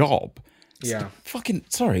man's job. Yeah. Fucking,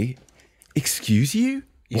 sorry. Excuse you?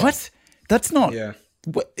 Yeah. What? That's not... Yeah.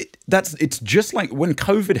 It's just like when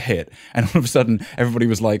COVID hit and all of a sudden everybody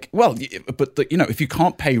was like, well, but if you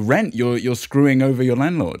can't pay rent, you're screwing over your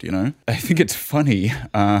landlord, you know? I think it's funny.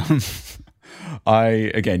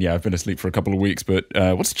 I've been asleep for a couple of weeks, but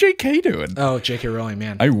what's JK doing? Oh, JK Rowling,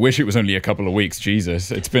 man. I wish it was only a couple of weeks. Jesus,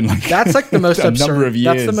 it's been like that's like the most absurd number of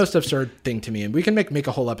years. That's the most absurd thing to me, and we can make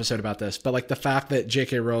a whole episode about this. But like the fact that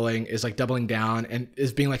JK Rowling is like doubling down and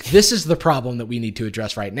is being like, this is the problem that we need to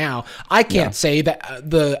address right now. I can't say that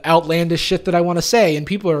the outlandish shit that I want to say, and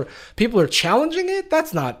people are challenging it.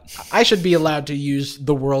 That's not. I should be allowed to use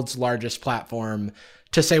the world's largest platform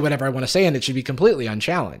to say whatever I want to say, and it should be completely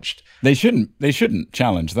unchallenged. They shouldn't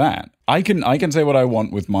challenge that. I can say what I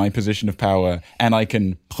want with my position of power, and I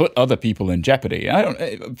can put other people in jeopardy.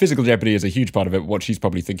 Physical jeopardy is a huge part of it. What she's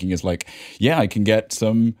probably thinking is like, yeah, I can get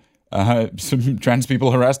some trans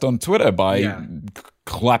people harassed on Twitter by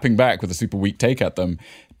clapping back with a super weak take at them.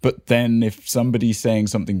 But then if somebody's saying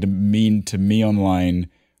something mean to me online,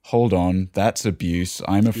 hold on, that's abuse.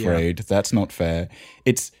 I'm afraid. That's not fair.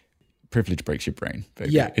 Privilege breaks your brain,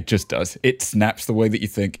 baby. Yeah. It just does. It snaps the way that you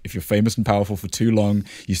think. If you're famous and powerful for too long,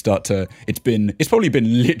 you start to... It's probably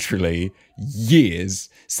been literally years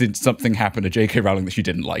since something happened to J.K. Rowling that she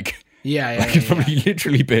didn't like. It's probably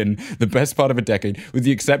literally been the best part of a decade, with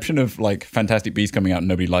the exception of like Fantastic Beasts coming out and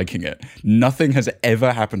nobody liking it. Nothing has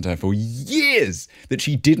ever happened to her for years that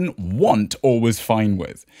she didn't want or was fine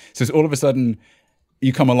with. So all of a sudden,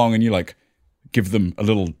 you come along and you're like, give them a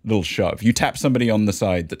little shove. You tap somebody on the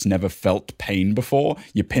side that's never felt pain before,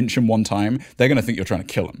 you pinch them one time, they're going to think you're trying to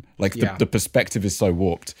kill them. Like the perspective is so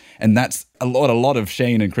warped. And that's a lot of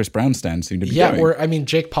Shane and Chris Brown stands seem to be doing. Or I mean,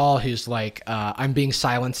 Jake Paul, who's like, I'm being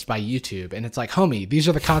silenced by YouTube. And it's like, homie, these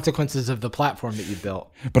are the consequences of the platform that you built.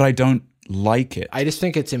 But I don't like it. I just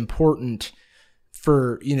think it's important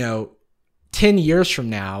for, 10 years from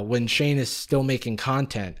now, when Shane is still making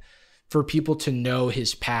content, for people to know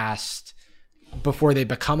his past before they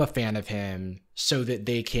become a fan of him, so that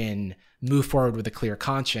they can move forward with a clear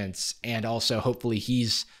conscience. And also hopefully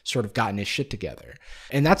he's sort of gotten his shit together.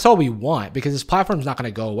 And that's all we want, because his platform's not going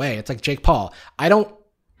to go away. It's like, Jake Paul,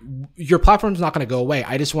 your platform's not going to go away.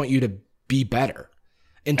 I just want you to be better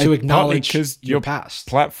and to acknowledge your past.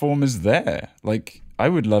 Platform is there. Like, I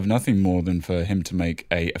would love nothing more than for him to make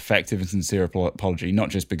a effective and sincere apology,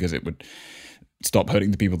 not just because it would stop hurting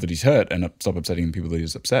the people that he's hurt and stop upsetting the people that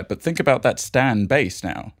he's upset. But think about that Stan base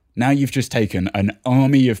now. Now you've just taken an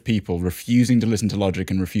army of people refusing to listen to Logic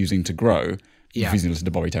and refusing to grow, refusing to listen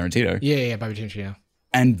to Bobby Tarantino. Yeah, Bobby Tarantino.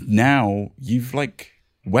 And now you've like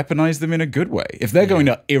weaponized them in a good way. If they're going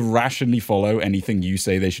to irrationally follow anything you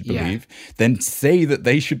say they should believe, then say that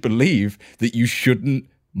they should believe that you shouldn't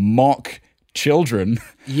mock children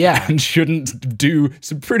and shouldn't do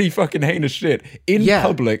some pretty fucking heinous shit in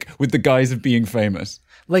public with the guise of being famous.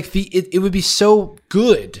 Like it would be so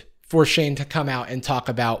good for Shane to come out and talk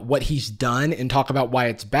about what he's done and talk about why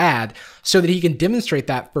it's bad, so that he can demonstrate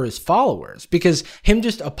that for his followers. Because him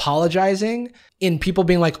just apologizing and people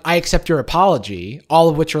being like, I accept your apology, all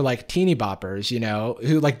of which are like teeny boppers,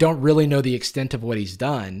 who like don't really know the extent of what he's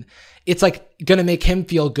done. It's like going to make him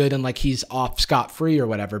feel good and like he's off scot-free or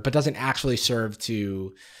whatever, but doesn't actually serve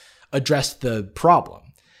to address the problem.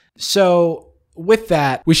 So with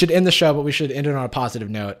that, we should end the show, but we should end it on a positive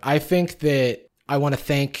note. I think that I want to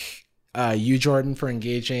thank you, Jordan, for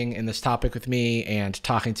engaging in this topic with me and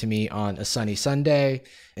talking to me on a sunny Sunday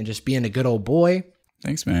and just being a good old boy.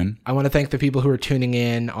 Thanks, man. I want to thank the people who are tuning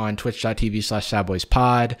in on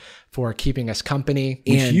twitch.tv/sadboyspod for keeping us company.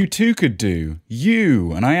 Which you too could do.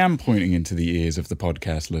 You, and I am pointing into the ears of the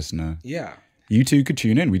podcast listener. Yeah. You too could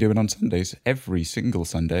tune in. We do it on Sundays, every single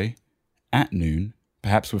Sunday at noon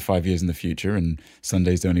perhaps we're 5 years in the future and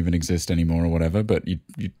Sundays don't even exist anymore or whatever, but you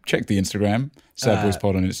check the Instagram, Sad Boys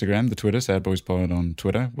Pod on Instagram, the Twitter, Sad Boys Pod on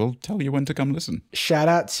Twitter. We'll tell you when to come listen. Shout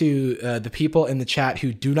out to the people in the chat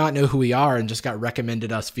who do not know who we are and just got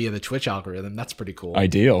recommended us via the Twitch algorithm. That's pretty cool.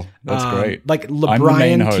 Ideal. That's great. Like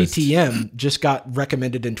LeBrian TTM just got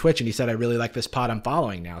recommended in Twitch and he said, I really like this pod, I'm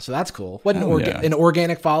following now. So that's cool. What an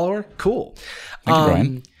organic follower? Cool. Thank you,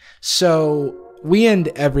 Brian. So we end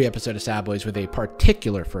every episode of Sad Boys with a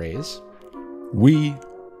particular phrase. We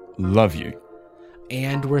love you.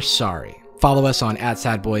 And we're sorry. Follow us on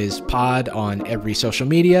 @SadBoysPod on every social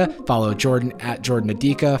media. Follow Jordan @Jordan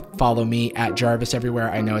Adika. Follow me @Jarvis everywhere.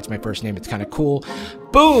 I know it's my first name. It's kind of cool.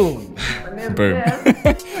 Boom. Boom.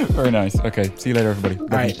 Very nice. Okay. See you later, everybody. All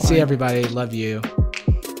right. See you, everybody. Love you.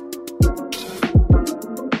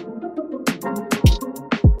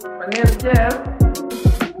 My name's Jeff.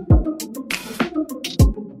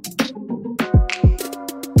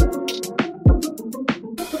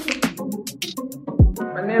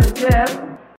 My name's Jeff.